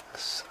the King,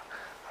 as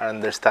our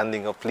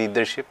understanding of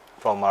leadership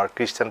from our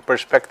Christian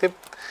perspective.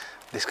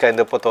 This kind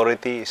of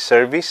authority is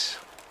service,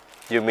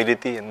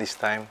 humility, and this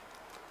time,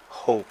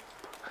 hope.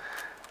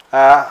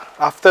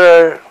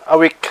 After a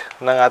week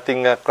ng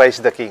ating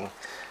Christ the King,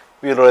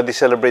 we already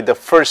celebrate the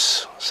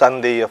first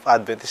Sunday of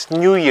Advent. It's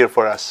New Year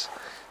for us.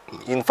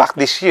 In fact,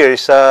 this year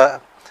is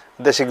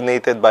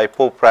designated by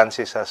Pope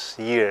Francis as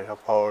year of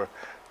our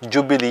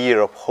Jubilee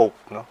Year of Hope,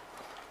 no?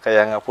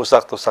 Kaya nga po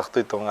sakto-sakto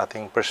itong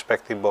ating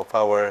perspective of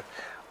our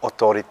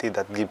authority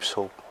that gives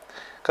hope.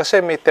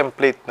 Kasi may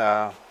template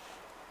na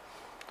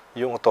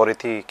yung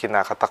authority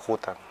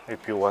kinakatakutan.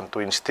 If you want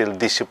to instill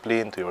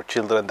discipline to your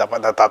children,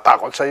 dapat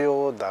natatakot sa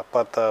iyo,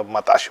 dapat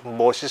mataas yung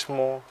boses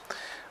mo.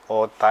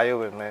 O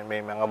tayo,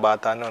 may mga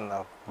bata noon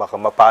na baka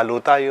mapalo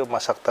tayo,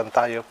 masaktan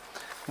tayo.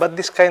 But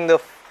this kind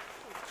of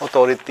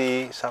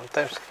authority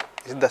sometimes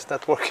it does not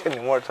work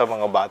anymore sa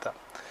mga bata.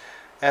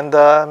 And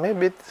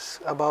maybe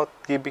it's about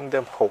giving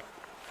them hope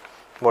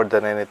more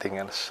than anything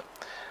else.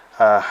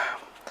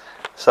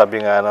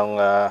 Sabi nga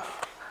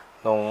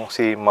nung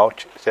si Mao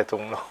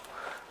Zedong,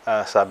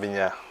 sabi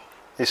niya,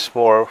 his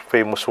more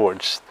famous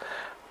words,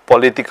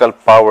 political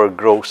power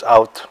grows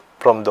out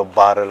from the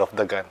barrel of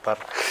the gun.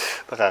 Parang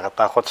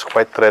nakakatakot, it's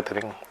quite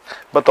threatening.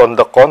 But on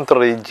the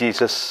contrary,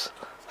 Jesus'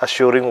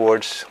 assuring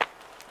words,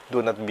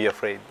 do not be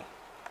afraid.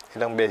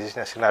 Ilang beses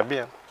niya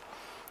sinabi yan.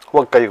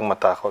 Huwag kayong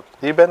matakot.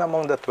 Even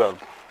among the 12,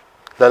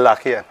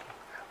 lalaki yan.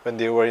 When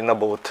they were in a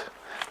boat,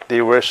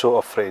 they were so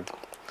afraid.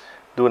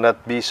 Do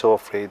not be so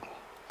afraid.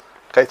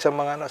 Kahit sa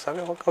mga sabi,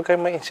 huwag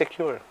kayong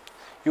ma-insecure.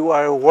 You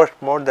are worth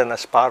more than a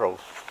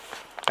sparrow.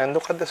 And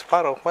look at the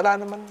sparrow.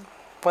 Walang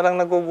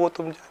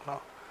nagugutom dyan.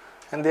 No?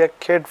 And they are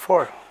cared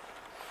for.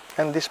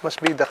 And this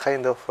must be the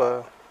kind of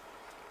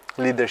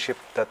leadership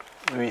that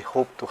we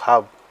hope to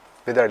have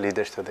with our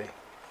leaders today.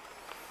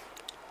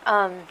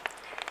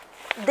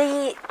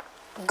 The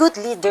good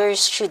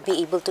leaders should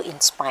be able to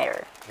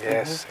inspire.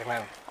 Yes,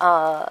 amen.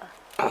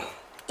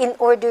 In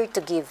order to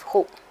give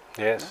hope.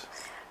 Yes.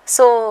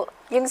 So,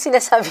 yung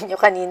sinasabi nyo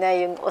kanina,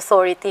 yung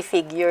authority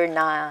figure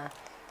na,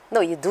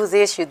 no, you do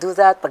this, you do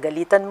that,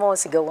 pagalitan mo,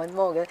 sigawan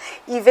mo.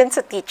 Even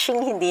sa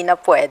teaching, hindi na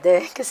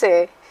pwede.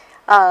 Kasi,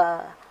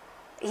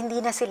 hindi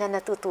na sila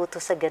natututo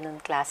sa ganun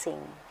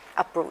klaseng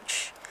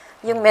approach.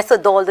 yung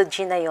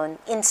methodology na yon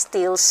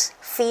instills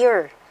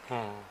fear.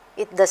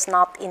 It does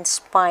not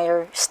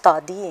inspire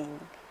studying.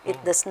 It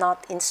does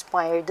not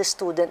inspire the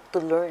student to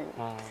learn.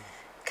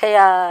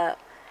 Kaya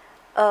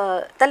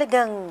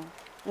talagang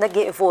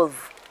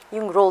nag-evolve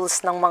yung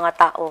roles ng mga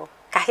tao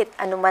kahit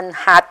anuman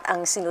hat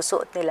ang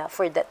sinusuot nila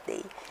for that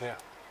day. Yeah.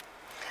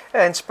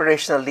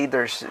 Inspirational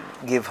leaders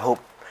give hope.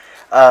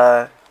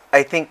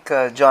 I think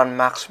John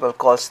Maxwell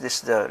calls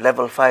this the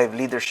level 5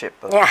 leadership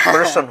of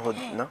personhood.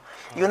 No?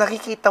 Yung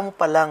nakikita mo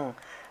palang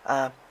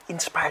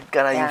inspired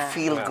ka na, you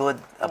feel good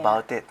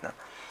about it. No?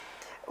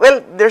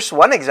 Well, there's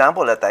one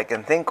example that I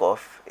can think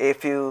of.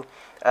 If you,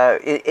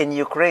 in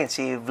Ukraine,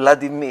 si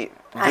Vladimir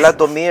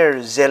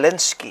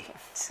Zelensky,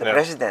 the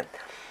president,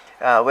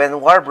 when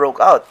war broke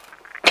out,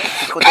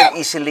 he couldn't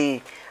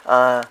easily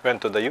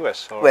Went to the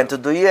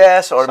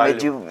US. Or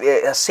maybe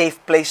a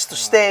safe place to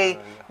stay.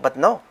 But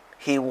no,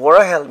 he wore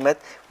a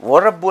helmet,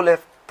 wore a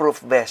bulletproof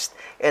vest,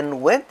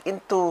 and went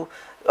into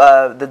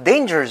the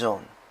danger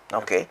zone.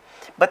 Okay?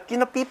 But,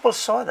 people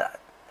saw that.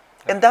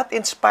 And that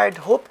inspired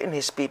hope in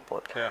his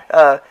people.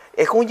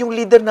 Kung yung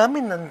leader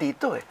namin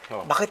nandito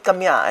bakit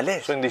kami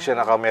aalis? So, hindi siya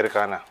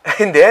naka-Amerikana?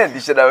 hindi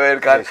siya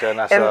naka-Amerikana. Hindi siya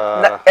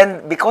nasa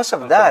and because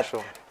of that,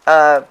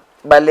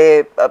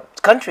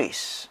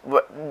 countries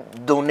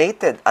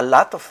donated a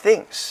lot of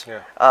things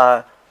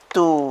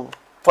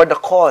for the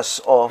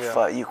cause of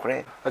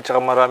Ukraine. At saka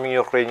maraming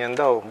Ukrainian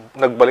daw,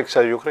 nagbalik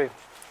sa Ukraine.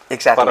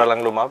 Exactly. Para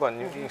lang lumaban.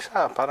 Yung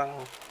isa, parang,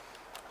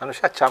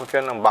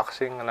 champion ng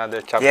boxing, another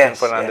champion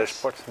for another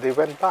sports. They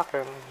went back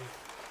and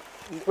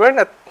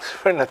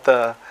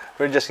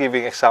we're just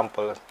giving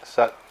example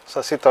sa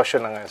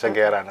sitwasyon na ngayon, sa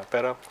gera. No?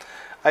 Pero,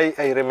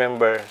 I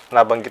remember,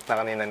 nabanggit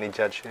na kanina ni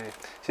Judge,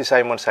 si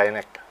Simon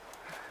Sinek.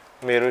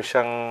 Meron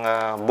siyang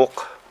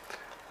book.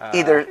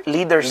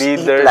 Leaders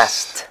Eat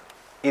Last.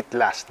 Eat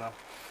Last. No?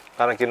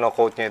 Parang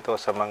kino-quote niya ito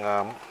sa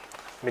mga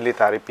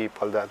military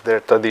people that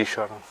their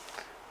tradition,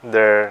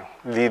 their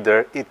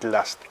leader eat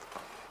last.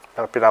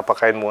 Pero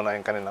pinapakain muna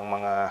yung kanilang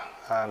mga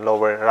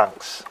lower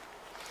ranks.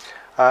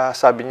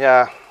 Sabi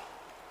niya,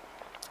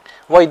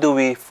 why do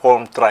we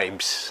form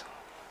tribes?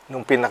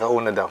 Nung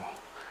pinakauna daw.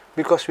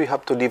 Because we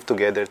have to live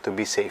together to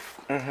be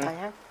safe.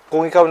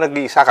 Kung ikaw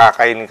nag-iisa,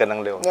 kakainin ka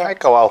ng leon. Ay,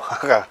 kawawa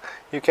ka.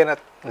 You cannot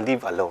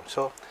live alone.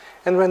 So,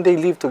 and when they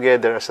live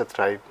together as a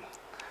tribe,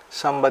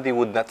 somebody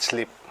would not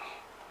sleep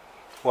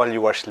while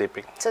you are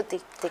sleeping. So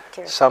take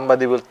care.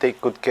 Somebody will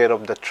take good care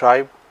of the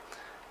tribe.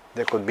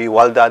 There could be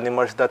wild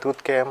animals that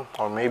would come,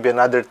 or maybe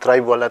another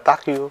tribe will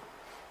attack you,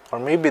 or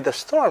maybe the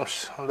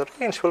storms and the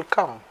rains will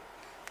come.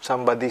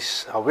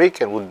 Somebody's awake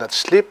and would not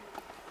sleep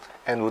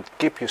and would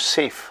keep you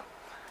safe.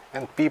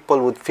 And people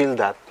would feel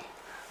that.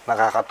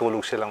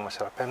 Nakakatulog silang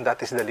masarap. And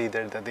that is the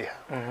leader that they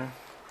have.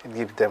 It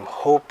gives them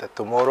hope that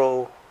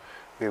tomorrow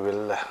we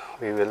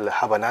will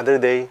have another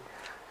day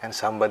and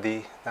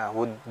somebody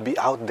would be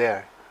out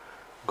there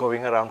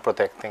going around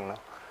protecting. No?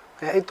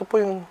 Kaya ito po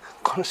yung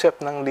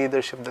concept ng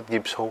leadership that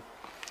gives hope.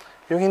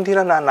 Yung hindi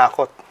na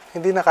nanakot,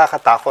 hindi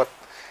nakakatakot,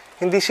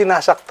 hindi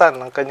sinasaktan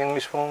ng kanyang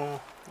mismong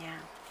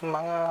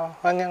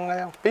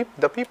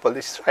the people,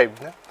 this tribe.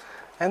 No?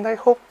 And I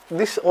hope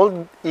these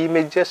old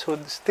images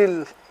would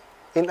still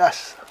in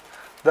us,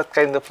 that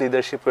kind of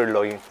leadership we're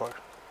longing for.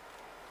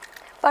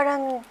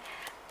 Parang,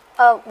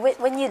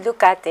 when you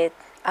look at it,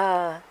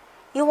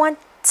 you want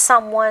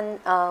someone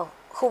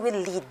who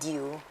will lead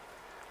you,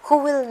 who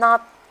will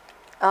not,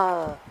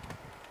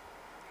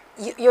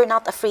 you're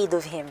not afraid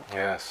of him.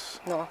 Yes.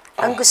 No?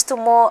 Ang gusto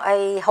mo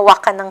ay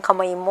hawakan ng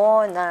kamay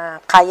mo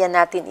na kaya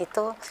natin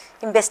ito,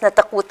 imbes na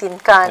takutin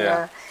ka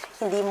na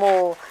hindi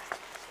mo,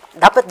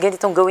 dapat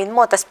ganitong gawin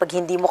mo, tapos pag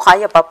hindi mo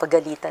kaya,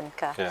 papagalitan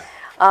ka.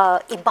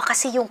 Iba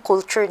kasi yung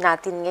culture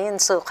natin ngayon,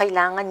 so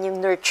kailangan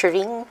yung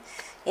nurturing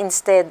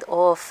instead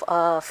of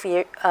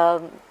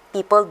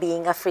people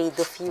being afraid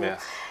of you.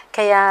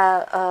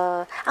 Kaya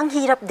ang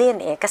hirap din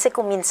kasi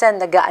kung minsan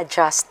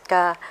nag-a-adjust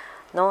ka,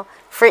 no,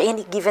 for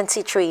any given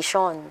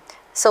situation.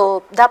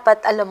 So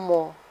dapat alam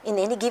mo in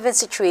any given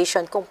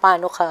situation kung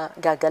paano ka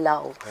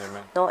gagalaw.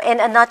 No, and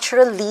a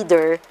natural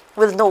leader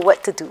will know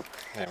what to do.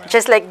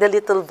 Just like the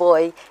little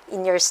boy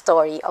in your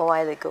story a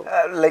while ago.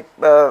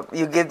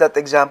 You gave that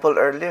example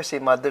earlier,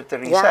 si Mother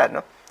Teresa,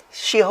 no?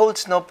 She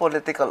holds no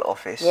political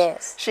office.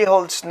 Yes. She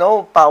holds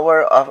no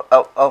power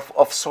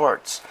of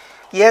sorts.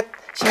 Yet,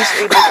 she's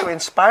able to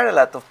inspire a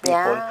lot of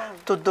people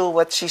to do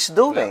what she's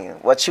doing,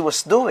 what she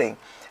was doing.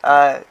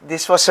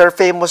 This was her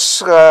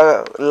famous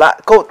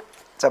quote.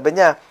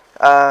 Sabi niya,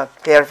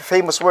 her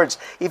famous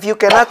words, if you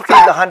cannot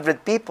feed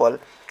 100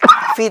 people,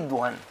 feed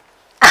one.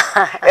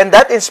 And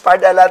that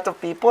inspired a lot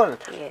of people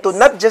to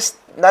not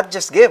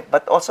just give,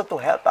 but also to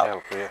help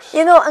out.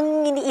 You know,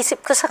 ang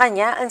iniisip ko sa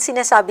kanya, ang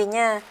sinasabi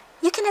niya,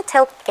 you cannot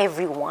help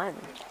everyone.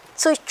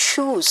 So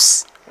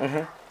choose.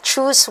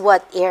 Choose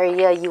what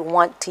area you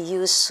want to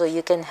use so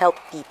you can help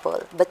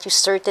people. But you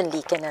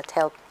certainly cannot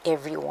help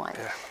everyone.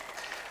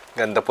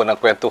 Ganda po ng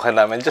kwentuhan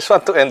namin. Just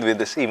want to end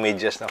with these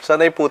images.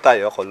 Sanay po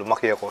tayo,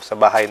 lumaki ako sa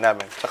bahay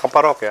namin, sa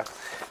kaparokya.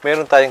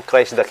 Meron tayong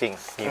Christ the King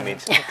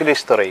image,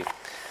 Cristo Rey.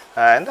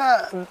 And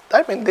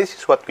I mean, this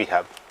is what we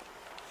have.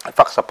 In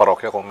fact, sa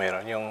parokya kung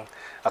meron yung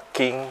a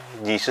king,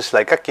 Jesus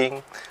like a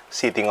king,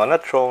 sitting on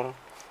a throne,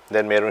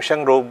 then meron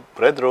siyang robe,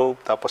 red robe,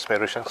 tapos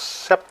meron siyang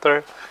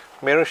scepter,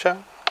 meron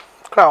siyang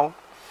crown.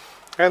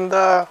 And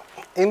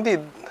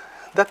indeed,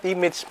 that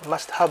image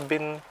must have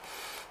been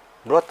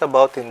brought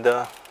about in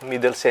the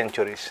middle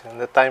centuries, in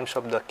the times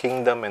of the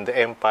kingdom and the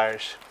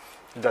empires,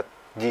 that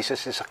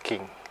Jesus is a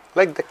king,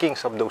 like the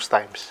kings of those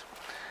times.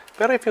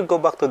 Pero if you go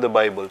back to the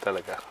Bible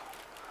talaga,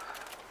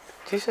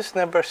 Jesus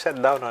never sat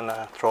down on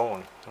a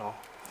throne, no?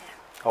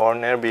 Or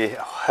never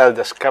held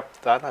a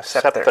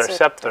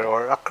scepter,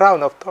 or a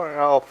crown of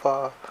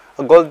a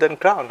golden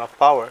crown of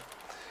power.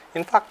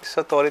 In fact, his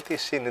authority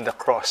is seen in the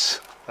cross.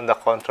 On the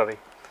contrary,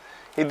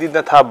 he did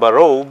not have a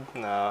robe,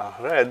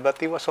 red, but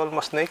he was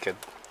almost naked.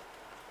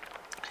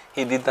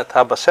 He did not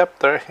have a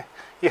scepter.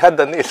 He had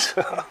the nails,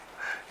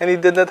 and he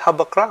did not have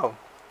a crown.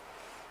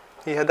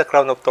 He had a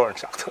crown of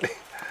thorns, actually.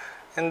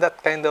 And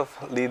that kind of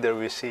leader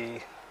we see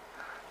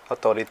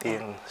authority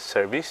in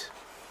service,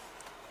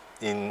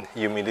 in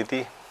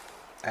humility,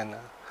 and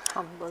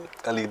Humble.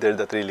 a leader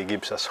that really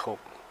gives us hope,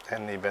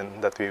 and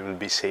even that we will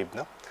be saved.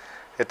 No?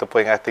 Ito po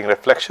yung ating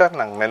reflection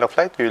ng Men of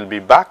Light. We will be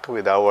back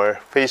with our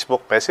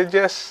Facebook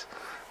messages,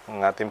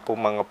 ang ating po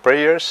mga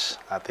prayers,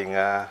 ating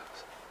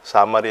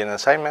summary and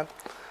assignment,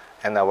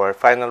 and our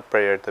final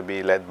prayer to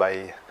be led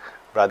by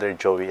Brother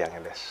Joey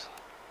Angeles.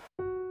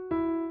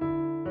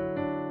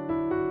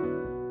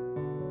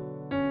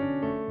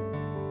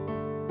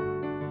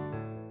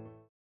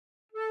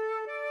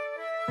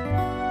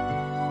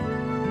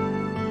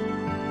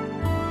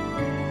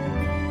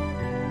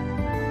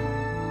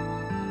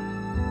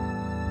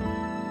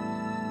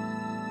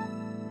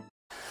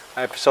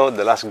 Episode,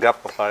 the last gap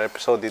of our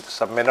episode dito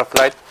sa Men of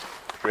Light.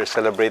 We're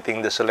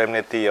celebrating the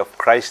solemnity of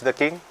Christ the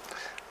King.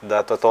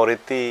 That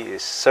authority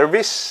is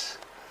service,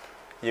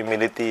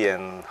 humility,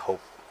 and hope.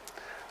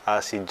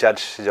 Si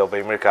Judge Jovay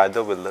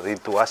Mercado will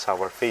read to us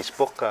our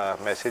Facebook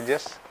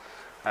messages.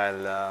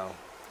 I'll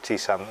see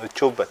some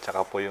YouTube at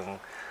saka po yung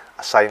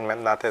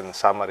assignment natin,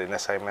 summary and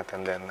assignment,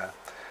 and then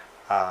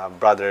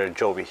Brother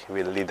Joey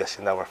will lead us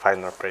in our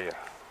final prayer.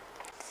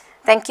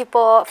 Thank you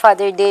po,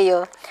 Father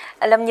Deo.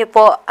 Alam niyo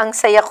po, ang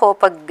saya ko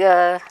pag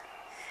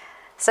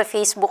sa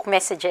Facebook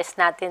messages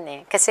natin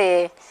eh.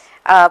 Kasi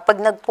pag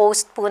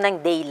nag-post po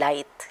ng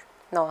daylight,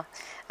 no?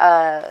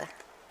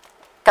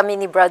 Kami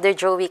ni Brother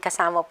Joey,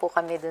 kasama po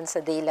kami dun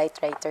sa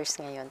Daylight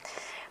Writers ngayon.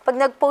 Pag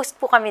nag-post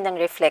po kami ng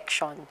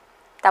reflection,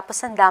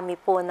 tapos ang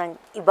dami po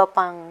ng iba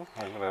pang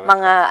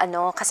mga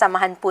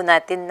kasamahan po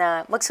natin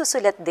na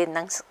magsusulat din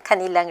ng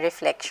kanilang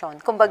reflection.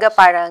 Kumbaga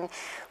parang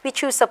we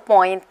choose a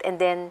point and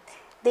then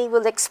they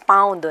will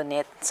expound on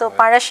it. So,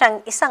 para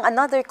siyang isang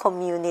another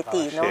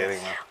community, no?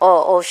 Sharing,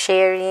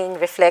 sharing,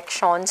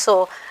 reflection.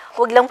 So,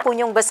 wag lang po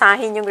niyong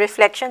basahin yung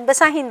reflection.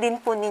 Basahin din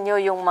po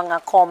ninyo yung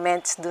mga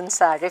comments dun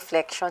sa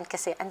reflection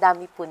kasi ang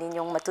dami po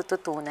ninyong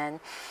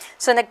matututunan.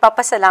 So,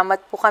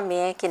 nagpapasalamat po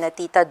kami kina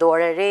Tita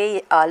Dora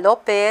Ray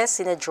Lopez,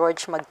 sina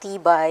George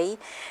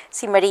Magtibay,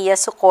 si Maria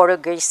Socorro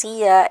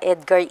Garcia,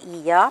 Edgar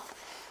Iyap,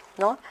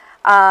 no?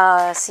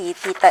 Si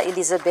Tita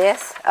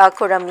Elizabeth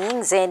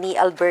Curaming, Zenny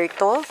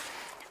Alberto,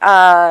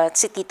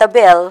 si Tita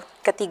Bell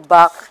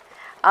Katigbak,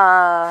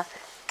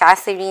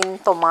 Catherine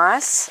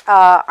Tomas,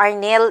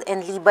 Arnel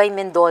and Libay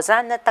Mendoza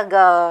na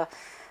taga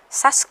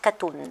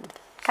Saskatoon,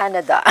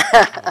 Canada.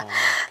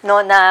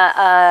 No, na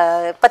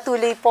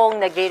patuloy pong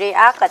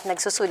nagre-react at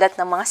nagsusulat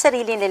ng mga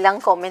sarili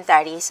nilang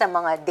commentary sa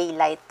mga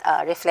daylight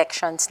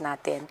reflections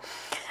natin.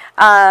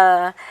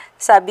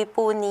 Sabi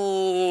po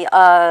ni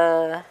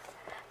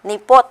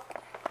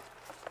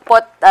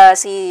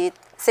si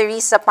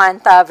Theresa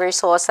Panta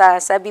Versosa,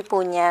 sabi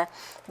po niya,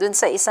 dun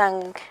sa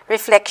isang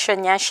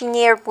reflection niya,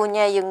 shinare po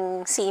niya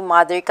yung si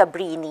Mother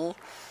Cabrini.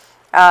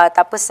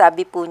 Tapos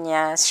sabi po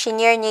niya,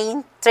 shinare niya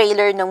yung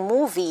trailer ng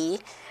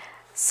movie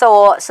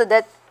so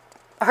that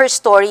her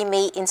story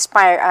may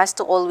inspire us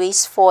to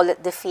always fall at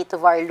the feet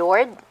of our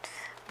Lord.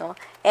 No?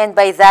 And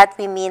by that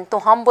we mean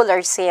to humble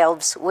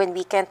ourselves when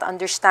we can't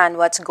understand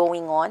what's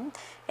going on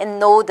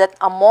and know that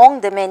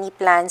among the many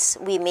plans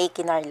we make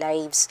in our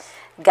lives,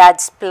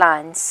 God's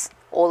plans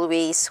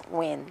always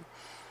win.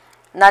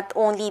 Not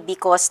only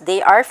because they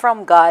are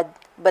from God,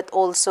 but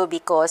also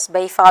because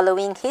by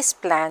following His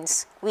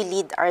plans, we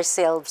lead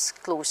ourselves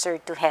closer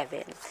to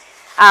heaven.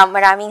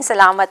 Maraming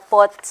salamat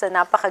po sa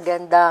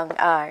napakagandang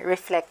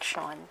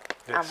reflection.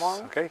 Yes,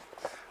 Among? okay.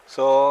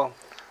 So,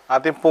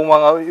 ating pong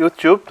mga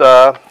YouTube,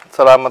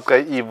 salamat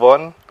kay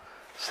Yvonne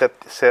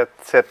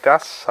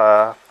Setas,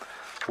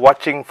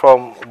 watching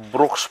from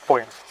Brooks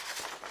Point.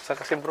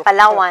 Saan kasi Brooks?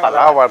 Palawan.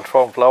 Palawan,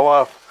 from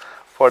Palawan.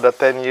 For the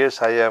 10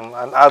 years, I am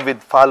an avid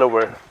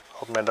follower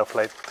of Men of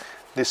Light.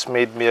 This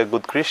made me a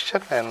good Christian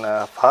and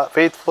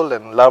faithful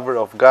and lover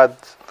of God.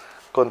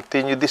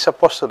 Continue this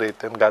apostolate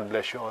and God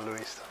bless you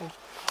always.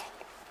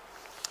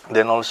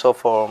 Then also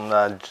from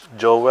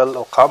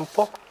Joel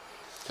Ocampo,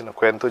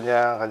 kinukwento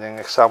niya kanyang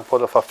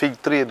example of a fig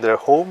tree in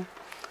their home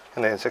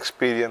and his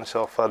experience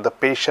of the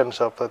patience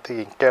of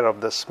taking care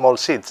of the small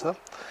seeds. No?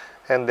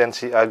 And then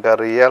si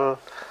Agariel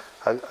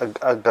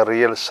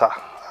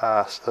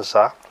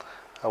Sa,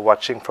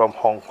 watching from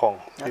Hong Kong.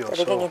 He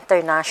Talagang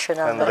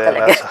international and na then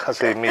talaga.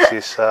 si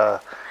Mrs.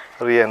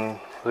 Rian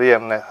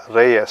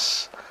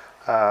Reyes,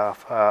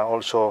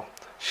 also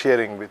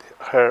sharing with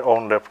her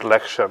own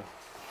reflection.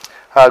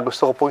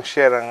 Gusto ko pong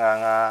share ang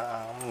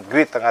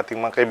greet ang ating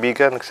mga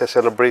kaibigan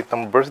nagse-celebrate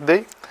ng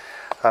birthday.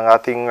 Ang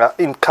ating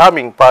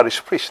incoming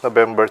parish priest,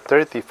 November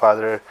 30,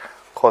 Father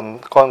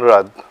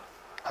Conrado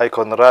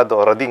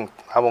Rading,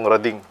 Among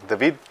Rading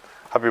David.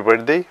 Happy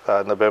birthday,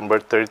 November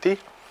 30.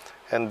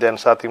 And then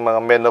sa ating mga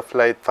Men of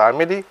Light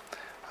family,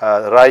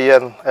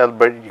 Ryan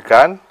Albert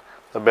Yugan,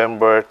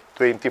 November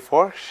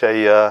 24, siya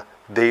ay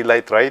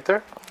daylight writer.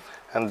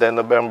 And then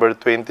November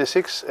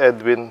 26,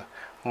 Edwin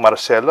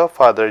Marcelo,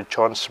 Father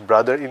John's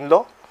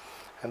brother-in-law.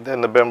 And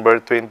then November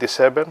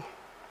 27,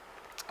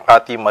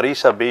 Ate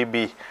Marisa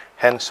Baby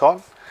Henson.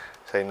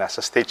 Siya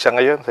nasa state siya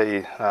ngayon, sa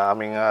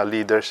aming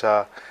leader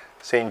sa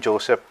St.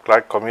 Joseph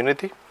Clark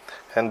Community.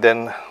 And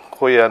then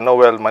Kuya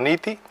Noel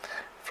Maniti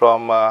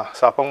from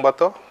Sapang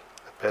Bato,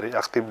 very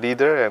active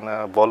leader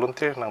and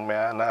volunteer ng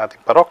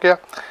ating parokya.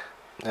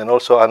 And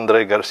also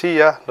Andre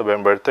Garcia,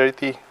 November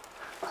 30.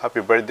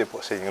 Happy birthday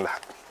po sa inyong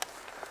lahat.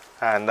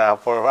 And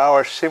for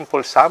our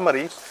simple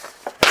summary,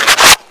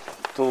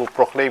 to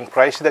proclaim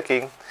Christ the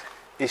King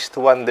is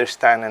to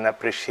understand and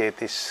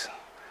appreciate His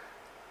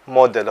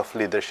model of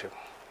leadership.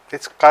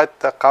 It's quite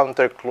a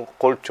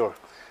counter-culture,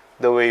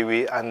 the way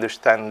we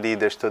understand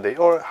leaders today,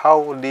 or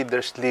how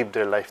leaders live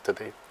their life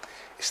today.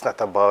 It's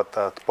not about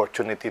the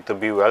opportunity to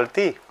be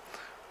wealthy,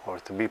 or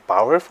to be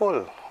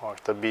powerful, or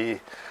to be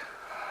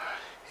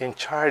in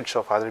charge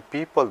of other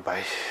people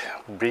by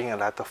bringing a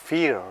lot of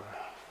fear, or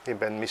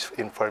even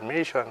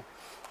misinformation,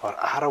 or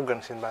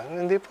arrogance.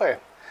 Hindi po eh.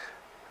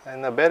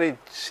 In a very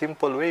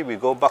simple way, we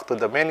go back to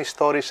the many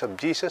stories of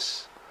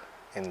Jesus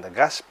in the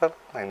gospel,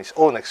 and his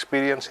own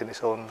experience, in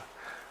his own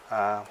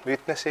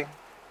witnessing.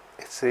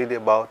 It's really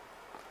about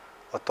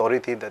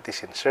authority that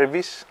is in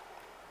service,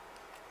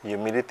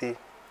 humility,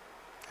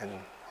 and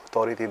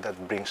authority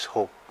that brings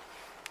hope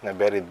in a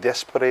very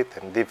desperate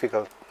and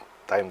difficult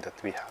time that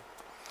we have.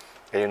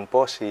 Ngayon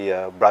po, si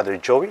Brother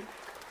Joey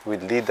will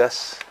lead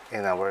us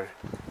in our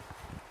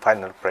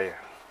final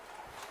prayer.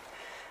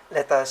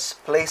 Let us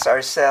place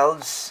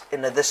ourselves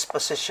in a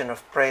disposition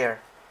of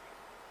prayer.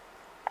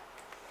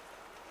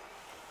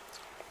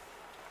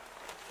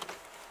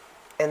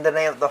 In the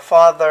name of the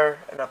Father,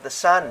 and of the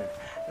Son,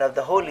 and of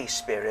the Holy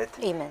Spirit.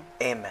 Amen.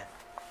 Amen.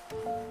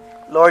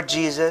 Lord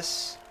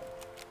Jesus,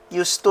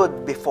 you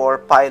stood before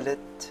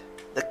Pilate,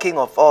 the King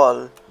of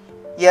all,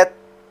 yet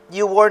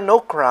you wore no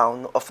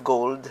crown of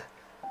gold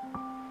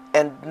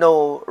and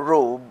no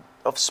robe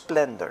of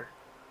splendor.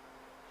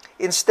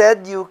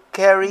 Instead, you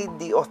carried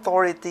the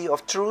authority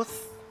of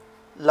truth,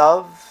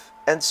 love,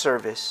 and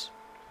service.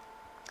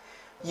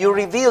 You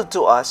revealed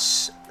to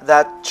us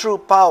that true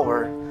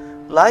power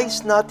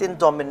lies not in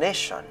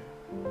domination,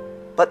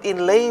 but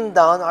in laying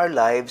down our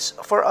lives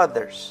for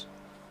others.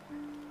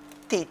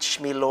 Teach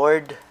me,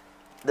 Lord,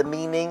 the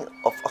meaning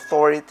of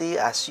authority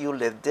as you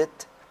lived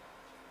it.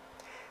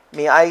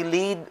 May I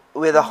lead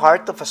with the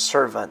heart of a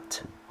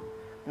servant,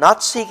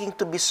 not seeking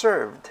to be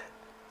served,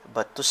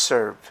 but to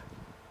serve.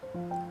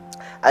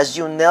 As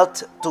you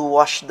knelt to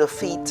wash the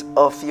feet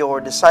of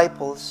your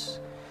disciples,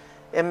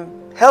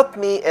 help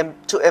me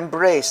to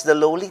embrace the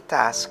lowly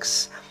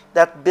tasks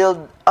that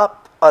build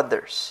up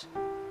others.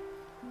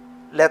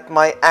 Let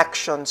my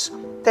actions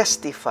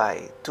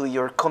testify to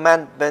your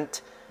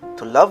commandment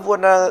to love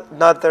one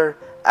another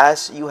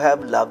as you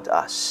have loved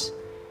us.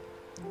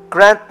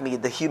 Grant me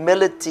the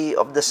humility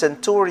of the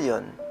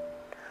centurion,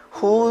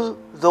 who,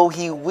 though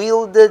he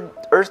wielded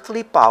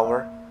earthly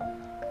power,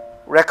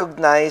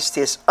 recognized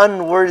his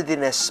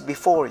unworthiness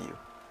before you.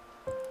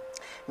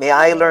 May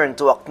I learn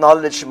to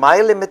acknowledge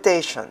my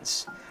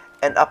limitations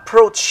and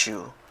approach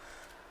you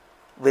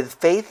with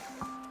faith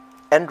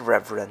and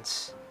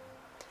reverence.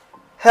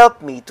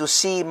 Help me to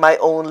see my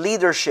own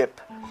leadership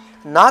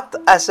not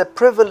as a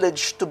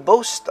privilege to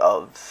boast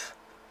of,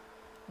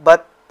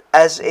 but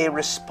as a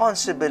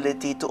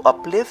responsibility to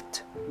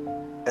uplift,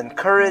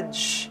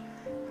 encourage,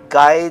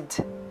 guide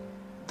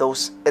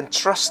those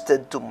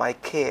entrusted to my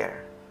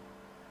care.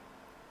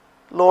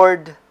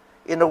 Lord,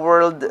 in a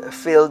world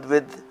filled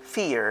with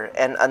fear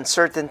and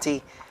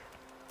uncertainty,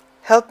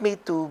 help me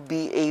to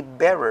be a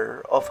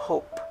bearer of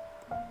hope.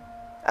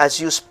 As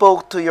you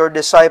spoke to your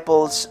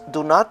disciples,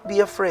 do not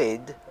be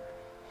afraid.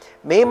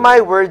 May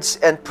my words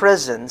and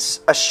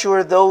presence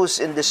assure those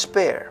in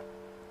despair.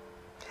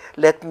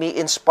 Let me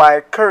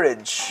inspire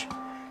courage,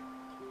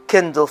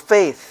 kindle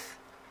faith,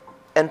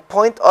 and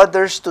point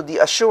others to the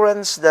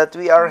assurance that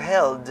we are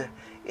held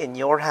in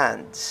your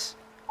hands.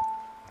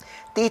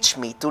 Teach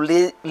me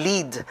to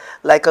lead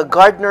like a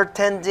gardener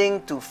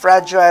tending to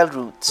fragile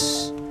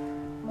roots,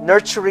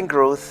 nurturing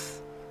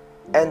growth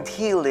and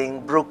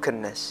healing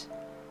brokenness.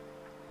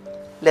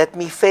 Let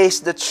me face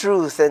the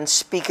truth and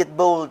speak it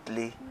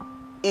boldly,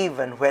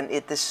 even when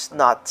it is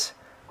not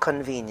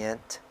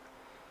convenient.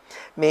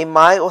 May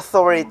my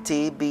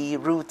authority be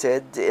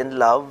rooted in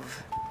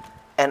love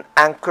and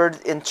anchored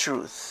in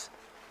truth,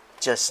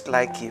 just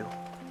like you.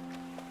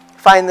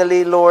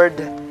 Finally, Lord,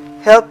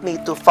 help me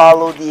to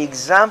follow the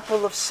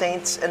example of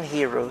saints and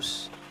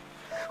heroes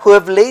who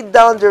have laid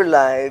down their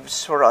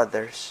lives for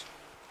others.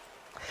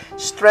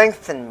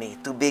 Strengthen me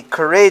to be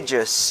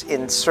courageous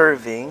in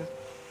serving,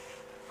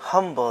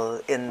 humble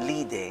in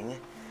leading,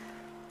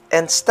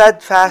 and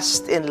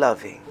steadfast in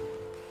loving.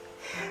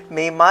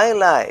 May my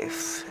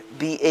life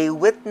be a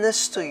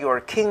witness to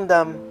your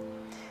kingdom,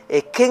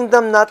 a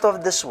kingdom not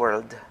of this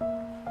world,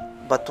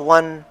 but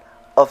one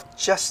of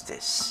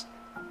justice,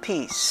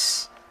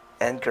 peace,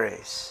 and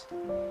grace.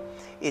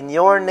 In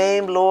your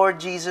name, Lord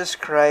Jesus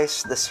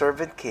Christ, the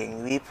servant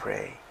King, we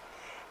pray.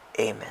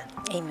 Amen.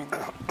 Amen.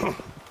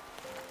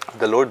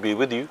 The Lord be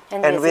with you.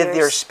 And with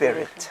your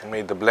spirit. And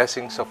may the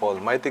blessings of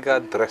Almighty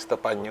God rest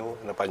upon you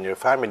and upon your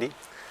family,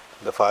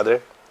 the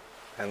Father,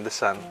 and the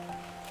Son,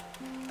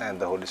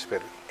 and the Holy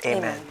Spirit.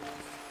 Amen.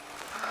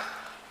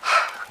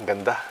 Ang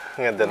ganda.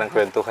 Ang ganda ng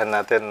kwentuhan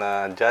natin,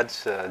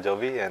 Judge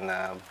Jovi and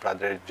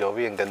Brother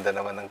Jovi. Ang ganda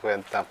naman ng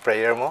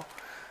prayer mo.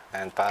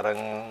 And parang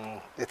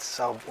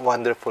it's a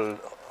wonderful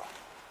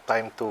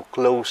time to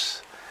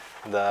close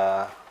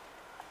the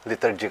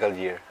liturgical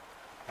year.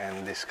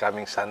 And this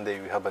coming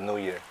Sunday, we have a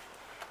new year.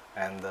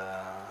 And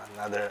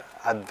another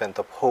advent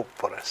of hope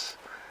for us.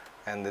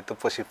 And ito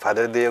po si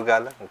Father Deo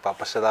Galang.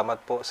 Nagpapasalamat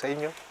po sa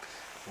inyo.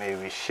 May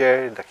we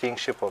share the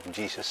kingship of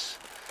Jesus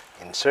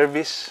in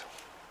service,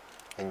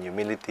 in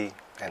humility,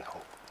 and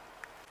hope.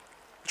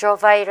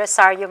 Jovay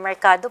Rosario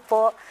Mercado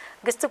po.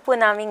 Gusto po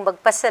naming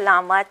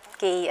magpasalamat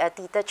kay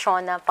Tita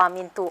Chona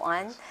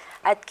Pamintuan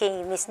at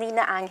kay Miss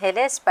Nina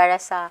Angeles para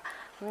sa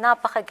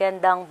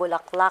napakagandang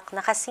bulaklak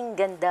na kasing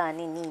ganda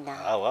ni Nina.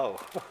 Ah, wow.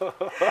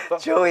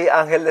 Joey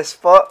Angeles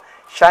po,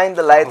 shine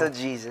the light of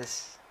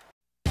Jesus.